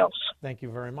everybody else. Thank you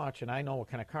very much. And I know what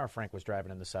kind of car Frank was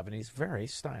driving in the 70s. Very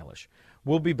stylish.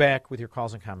 We'll be back with your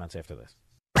calls and comments after this.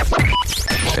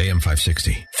 AM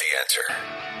 560, The Answer.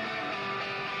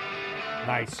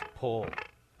 Nice pull.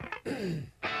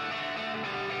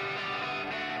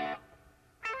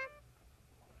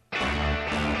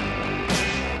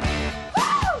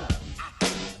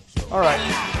 All right.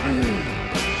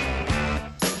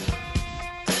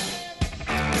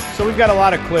 So we've got a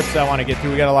lot of clips I want to get to.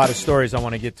 We got a lot of stories I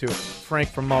want to get to. Frank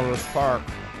from Melrose Park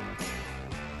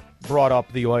brought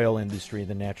up the oil industry,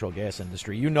 the natural gas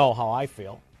industry. You know how I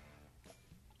feel.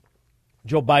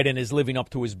 Joe Biden is living up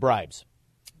to his bribes.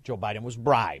 Joe Biden was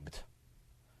bribed.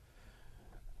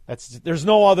 There's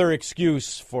no other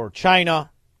excuse for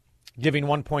China giving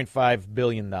 $1.5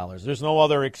 billion. There's no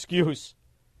other excuse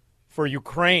for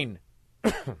Ukraine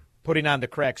putting on the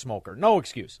crack smoker. No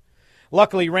excuse.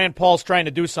 Luckily, Rand Paul's trying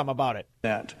to do something about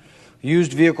it.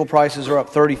 Used vehicle prices are up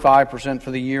 35%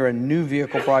 for the year, and new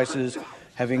vehicle prices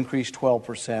have increased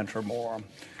 12% or more.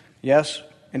 Yes,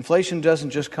 inflation doesn't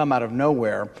just come out of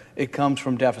nowhere. It comes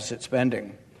from deficit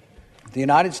spending. The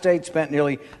United States spent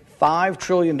nearly $5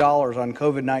 trillion on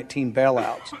COVID-19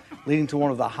 bailouts, leading to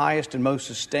one of the highest and most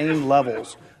sustained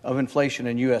levels of inflation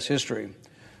in U.S. history.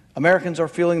 Americans are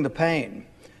feeling the pain,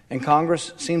 and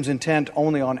Congress seems intent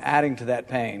only on adding to that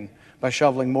pain by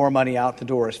shoveling more money out the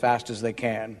door as fast as they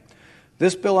can.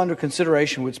 This bill under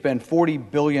consideration would spend $40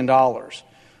 billion.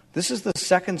 This is the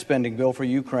second spending bill for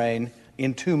Ukraine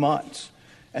in 2 months,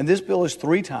 and this bill is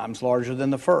 3 times larger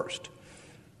than the first.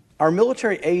 Our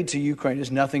military aid to Ukraine is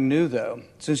nothing new, though.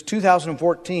 Since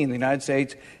 2014, the United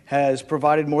States has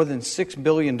provided more than $6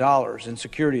 billion in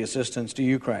security assistance to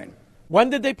Ukraine. When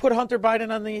did they put Hunter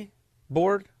Biden on the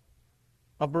board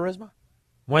of Burisma?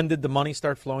 When did the money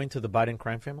start flowing to the Biden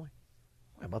crime family?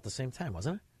 About the same time,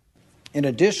 wasn't it? In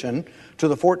addition to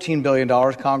the $14 billion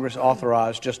Congress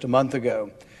authorized just a month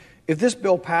ago, if this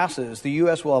bill passes, the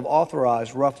U.S. will have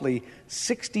authorized roughly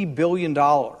 $60 billion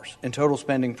in total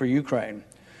spending for Ukraine.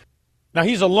 Now,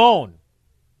 he's alone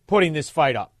putting this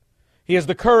fight up. He has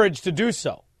the courage to do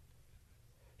so.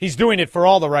 He's doing it for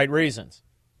all the right reasons.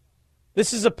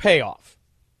 This is a payoff,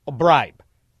 a bribe.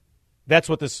 That's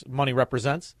what this money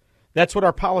represents. That's what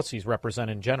our policies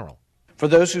represent in general. For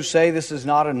those who say this is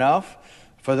not enough,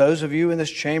 for those of you in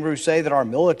this chamber who say that our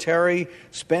military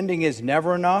spending is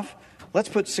never enough, let's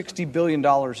put $60 billion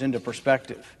into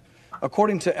perspective.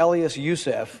 According to Elias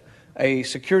Youssef, a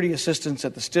security assistant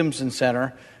at the Stimson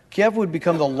Center, Kiev would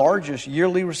become the largest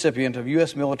yearly recipient of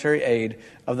U.S. military aid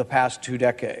of the past 2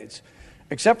 decades.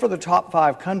 Except for the top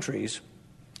 5 countries,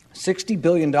 $60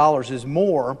 billion is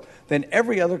more than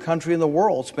every other country in the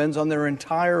world spends on their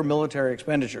entire military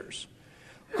expenditures.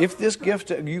 If this gift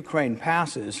to Ukraine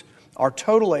passes, our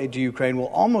total aid to Ukraine will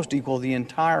almost equal the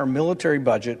entire military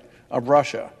budget of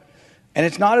Russia. And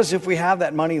it's not as if we have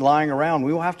that money lying around.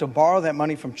 We will have to borrow that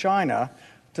money from China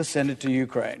to send it to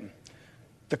Ukraine.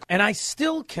 And I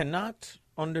still cannot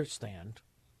understand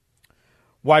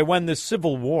why when the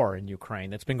civil war in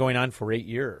Ukraine that's been going on for 8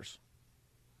 years,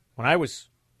 when I was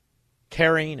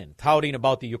carrying and touting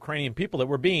about the Ukrainian people that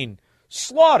were being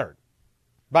slaughtered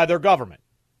by their government,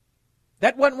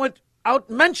 That went without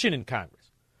mention in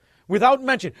Congress. Without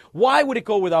mention. Why would it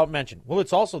go without mention? Well,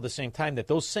 it's also the same time that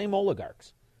those same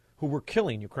oligarchs who were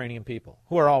killing Ukrainian people,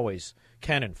 who are always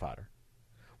cannon fodder,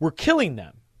 were killing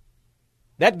them.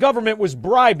 That government was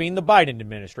bribing the Biden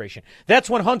administration. That's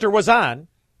when Hunter was on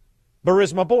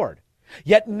Burisma board.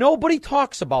 Yet nobody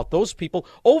talks about those people.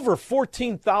 Over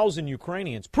 14,000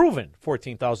 Ukrainians, proven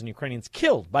 14,000 Ukrainians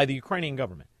killed by the Ukrainian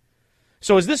government.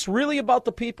 So is this really about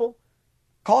the people?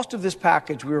 Cost of this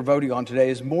package we are voting on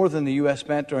today is more than the U.S.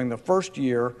 spent during the first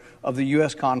year of the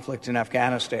U.S. conflict in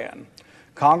Afghanistan.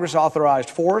 Congress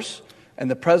authorized force, and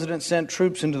the president sent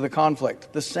troops into the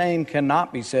conflict. The same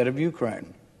cannot be said of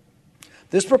Ukraine.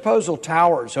 This proposal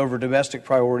towers over domestic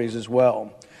priorities as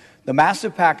well. The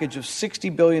massive package of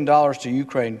 $60 billion to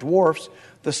Ukraine dwarfs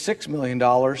the $6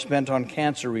 million spent on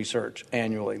cancer research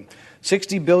annually.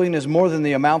 $60 billion is more than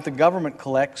the amount the government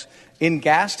collects in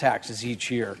gas taxes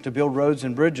each year to build roads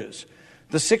and bridges.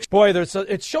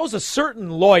 It shows a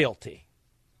certain loyalty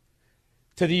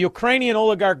to the Ukrainian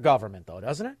oligarch government, though,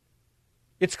 doesn't it?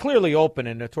 It's clearly open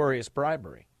and notorious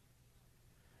bribery.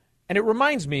 And it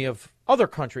reminds me of other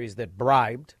countries that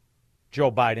bribed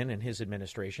Joe Biden and his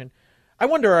administration. I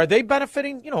wonder, are they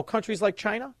benefiting, countries like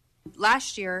China?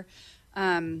 Last year,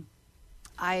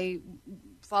 I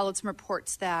followed some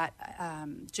reports that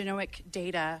genomic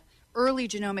data, early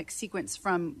genomic sequence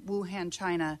from Wuhan,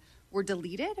 China, were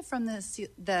deleted from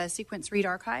the sequence read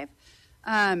archive.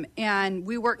 And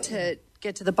we worked to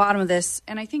get to the bottom of this.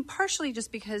 And I think partially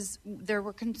just because there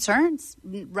were concerns,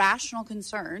 rational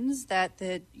concerns, that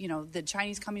the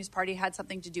Chinese Communist Party had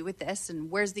something to do with this,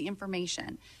 and where's the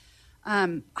information?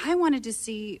 I wanted to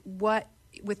see what,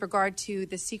 with regard to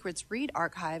the Secrets Read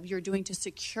archive, you're doing to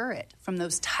secure it from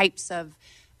those types of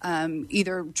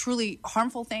either truly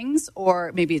harmful things,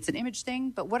 or maybe it's an image thing,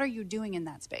 but what are you doing in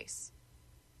that space?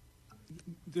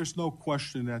 There's no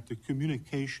question that the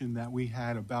communication that we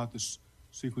had about this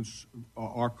Sequence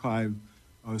archive,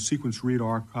 Sequence Read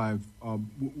archive,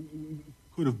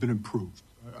 could have been improved.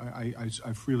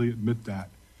 I freely admit that.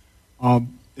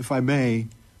 If I may,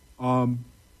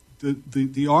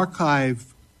 the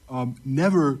archive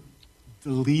never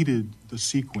deleted the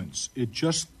sequence. It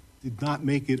just did not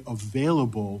make it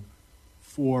available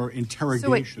for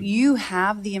interrogation. So you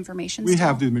have the information? We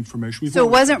have the information. So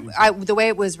it wasn't, the way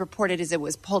it was reported is it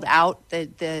was pulled out,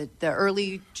 the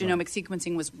early genomic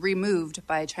sequencing was removed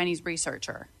by a Chinese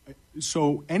researcher.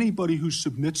 So anybody who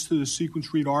submits to the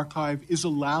Sequence Read archive is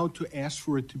allowed to ask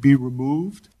for it to be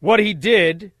removed? What he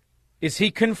did is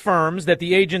he confirms that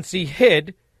the agency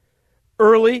hid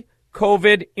early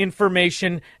COVID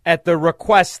information at the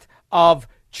request of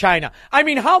China. I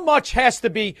mean, how much has to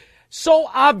be so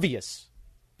obvious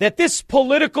that this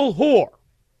political whore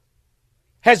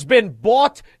has been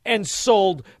bought and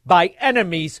sold by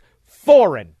enemies,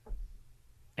 foreign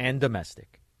and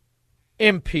domestic?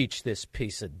 Impeach this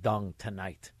piece of dung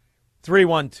tonight.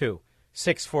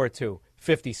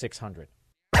 312-642-5600.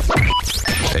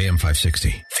 AM 560.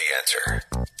 The Answer.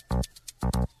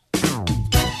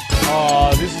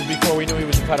 Oh, this is before we knew he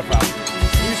was a pedophile.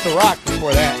 He used to rock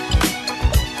before that.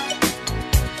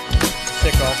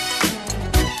 Sicko.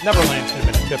 Neverland should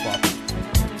have been a tip-off.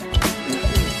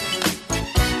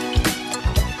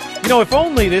 If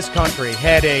only this country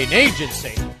had an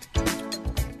agency,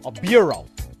 a bureau,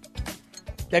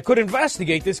 that could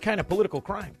investigate this kind of political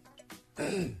crime.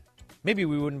 Maybe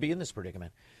we wouldn't be in this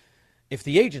predicament. If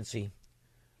the agency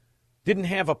didn't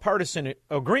have a partisan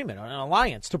agreement, an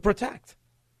alliance to protect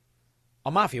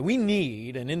a mafia. We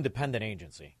need an independent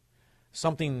agency,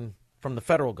 something from the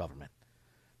federal government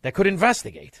that could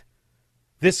investigate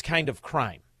this kind of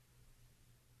crime.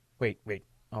 Wait.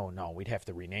 Oh, no, we'd have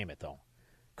to rename it, though,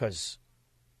 because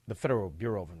the Federal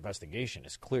Bureau of Investigation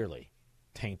is clearly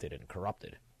tainted and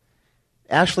corrupted.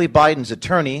 Ashley Biden's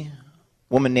attorney,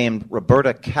 a woman named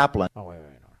Roberta Kaplan. Oh, wait.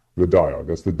 The DIOG,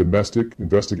 that's the Domestic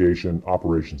Investigation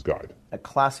Operations Guide. A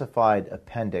classified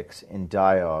appendix in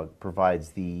DIOG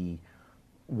provides the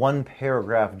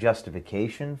one-paragraph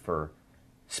justification for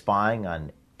spying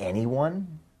on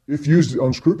anyone. If used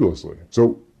unscrupulously.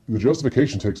 So the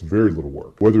justification takes very little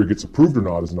work. Whether it gets approved or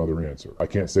not is another answer. I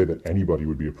can't say that anybody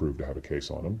would be approved to have a case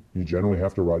on them. You generally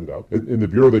have to write it out. In the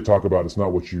Bureau, they talk about it's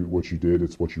not what you did,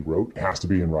 it's what you wrote. It has to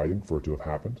be in writing for it to have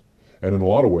happened. And in a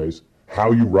lot of ways,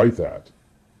 how you write that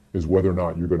is whether or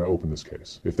not you're going to open this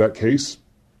case. If that case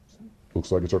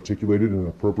looks like it's articulated in an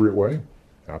appropriate way,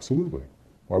 absolutely.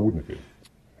 Why wouldn't it be?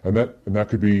 And that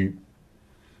could be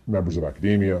members of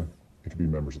academia, it could be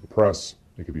members of the press,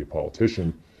 it could be a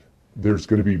politician. There's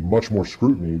going to be much more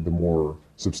scrutiny the more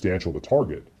substantial the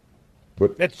target.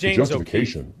 But that's the James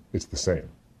justification, O'Keefe. It's the same.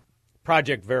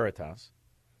 Project Veritas,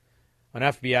 an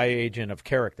FBI agent of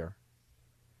character,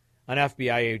 an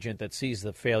FBI agent that sees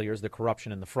the failures, the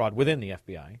corruption, and the fraud within the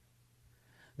FBI,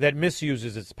 that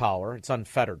misuses its power, its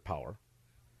unfettered power,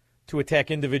 to attack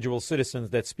individual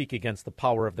citizens that speak against the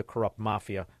power of the corrupt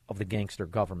mafia of the gangster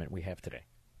government we have today.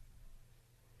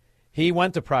 He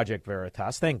went to Project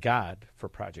Veritas. Thank God for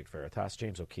Project Veritas.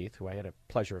 James O'Keefe, who I had a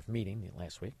pleasure of meeting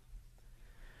last week,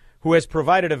 who has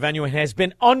provided a venue and has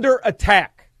been under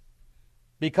attack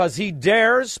because he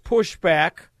dares push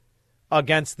back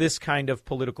against this kind of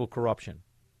political corruption.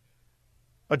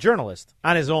 A journalist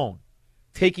on his own,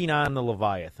 taking on the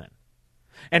Leviathan.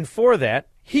 And for that,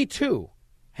 he too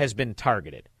has been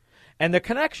targeted. And the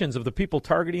connections of the people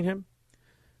targeting him,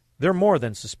 they're more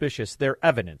than suspicious. They're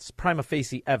evidence, prima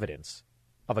facie evidence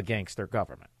of a gangster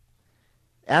government.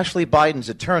 Ashley Biden's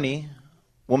attorney,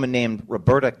 a woman named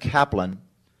Roberta Kaplan,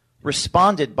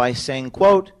 responded by saying,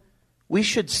 quote, "We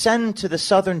should send to the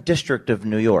Southern District of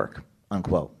New York,"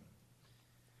 unquote.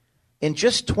 In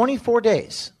just 24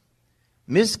 days,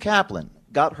 Ms. Kaplan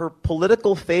got her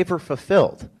political favor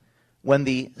fulfilled when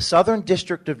the Southern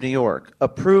District of New York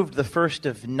approved the first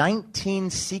of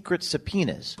 19 secret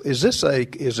subpoenas. Is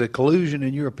a collusion,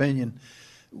 in your opinion,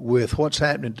 with what's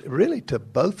happening really to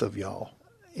both of y'all,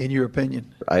 in your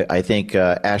opinion? I think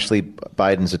Ashley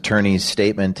Biden's attorney's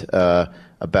statement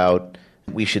about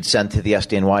we should send to the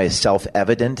SDNY is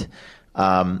self-evident.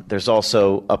 There's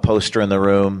also a poster in the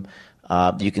room.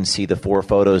 You can see the 4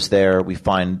 photos there. We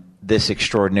find this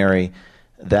extraordinary,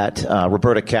 that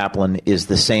Roberta Kaplan is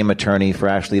the same attorney for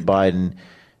Ashley Biden.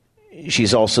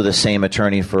 She's also the same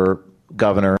attorney for former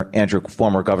Governor Andrew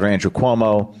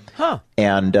Cuomo. Huh.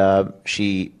 And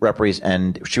she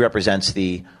represents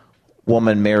the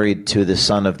woman married to the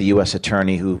son of the U.S.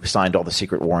 attorney who signed all the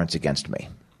secret warrants against me.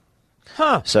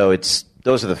 Huh. So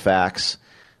those are the facts.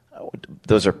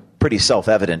 Those are pretty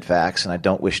self-evident facts, and I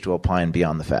don't wish to opine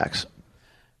beyond the facts.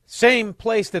 Same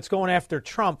place that's going after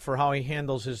Trump for how he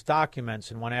handles his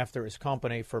documents and went after his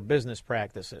company for business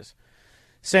practices.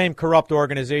 Same corrupt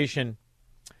organization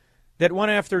that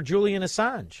went after Julian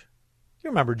Assange. You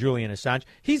remember Julian Assange?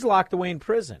 He's locked away in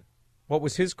prison. What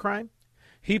was his crime?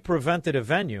 He prevented a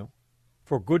venue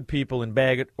for good people in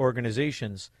bad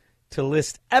organizations to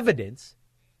list evidence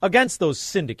against those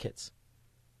syndicates,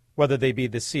 whether they be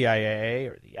the CIA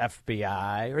or the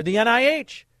FBI or the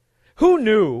NIH. Who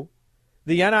knew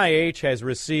the NIH has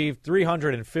received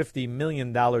 $350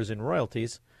 million in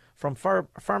royalties from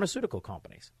pharmaceutical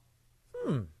companies?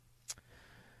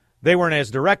 They weren't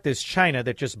as direct as China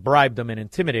that just bribed them and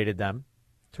intimidated them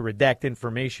to redact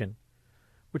information,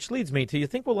 which leads me to, you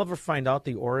think we'll ever find out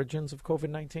the origins of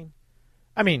COVID-19?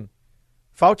 I mean,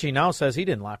 Fauci now says he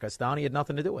didn't lock us down. He had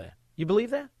nothing to do with it. You believe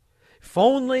that? If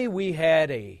only we had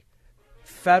a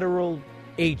federal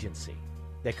agency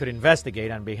that could investigate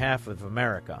on behalf of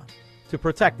America to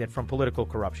protect it from political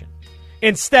corruption.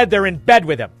 Instead, they're in bed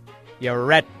with him, you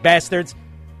rat bastards.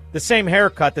 The same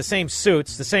haircut, the same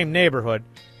suits, the same neighborhood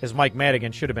as Mike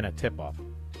Madigan should have been a tip-off.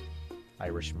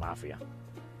 Irish Mafia.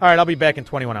 All right, I'll be back in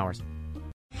 21 hours.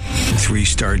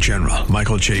 3-star General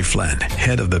Michael J. Flynn,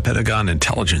 head of the Pentagon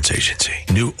Intelligence Agency,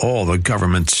 knew all the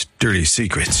government's dirty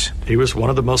secrets. He was one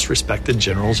of the most respected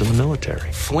generals in the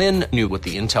military. Flynn knew what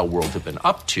the intel world had been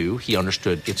up to. He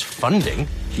understood its funding.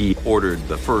 He ordered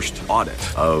the first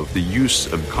audit of the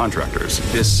use of contractors.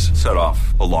 This set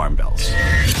off alarm bells.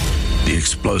 The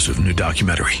explosive new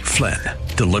documentary, Flynn,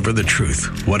 Deliver the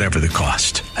Truth, Whatever the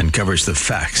Cost, uncovers the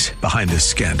facts behind this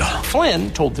scandal.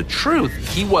 Flynn told the truth.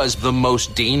 He was the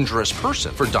most dangerous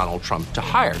person for Donald Trump to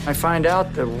hire. I find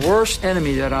out the worst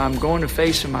enemy that I'm going to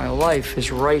face in my life is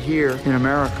right here in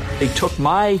America. They took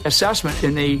my assessment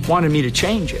and they wanted me to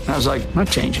change it. And I was like, I'm not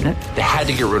changing it. They had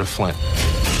to get rid of Flynn.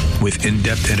 With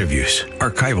in-depth interviews,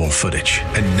 archival footage,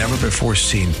 and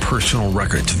never-before-seen personal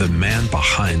records of the man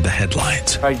behind the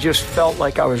headlines. I just felt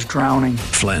like I was drowning.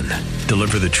 Flynn,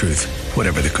 Deliver the Truth,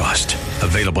 Whatever the Cost.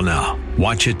 Available now.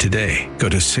 Watch it today. Go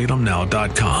to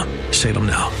salemnow.com.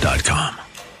 salemnow.com.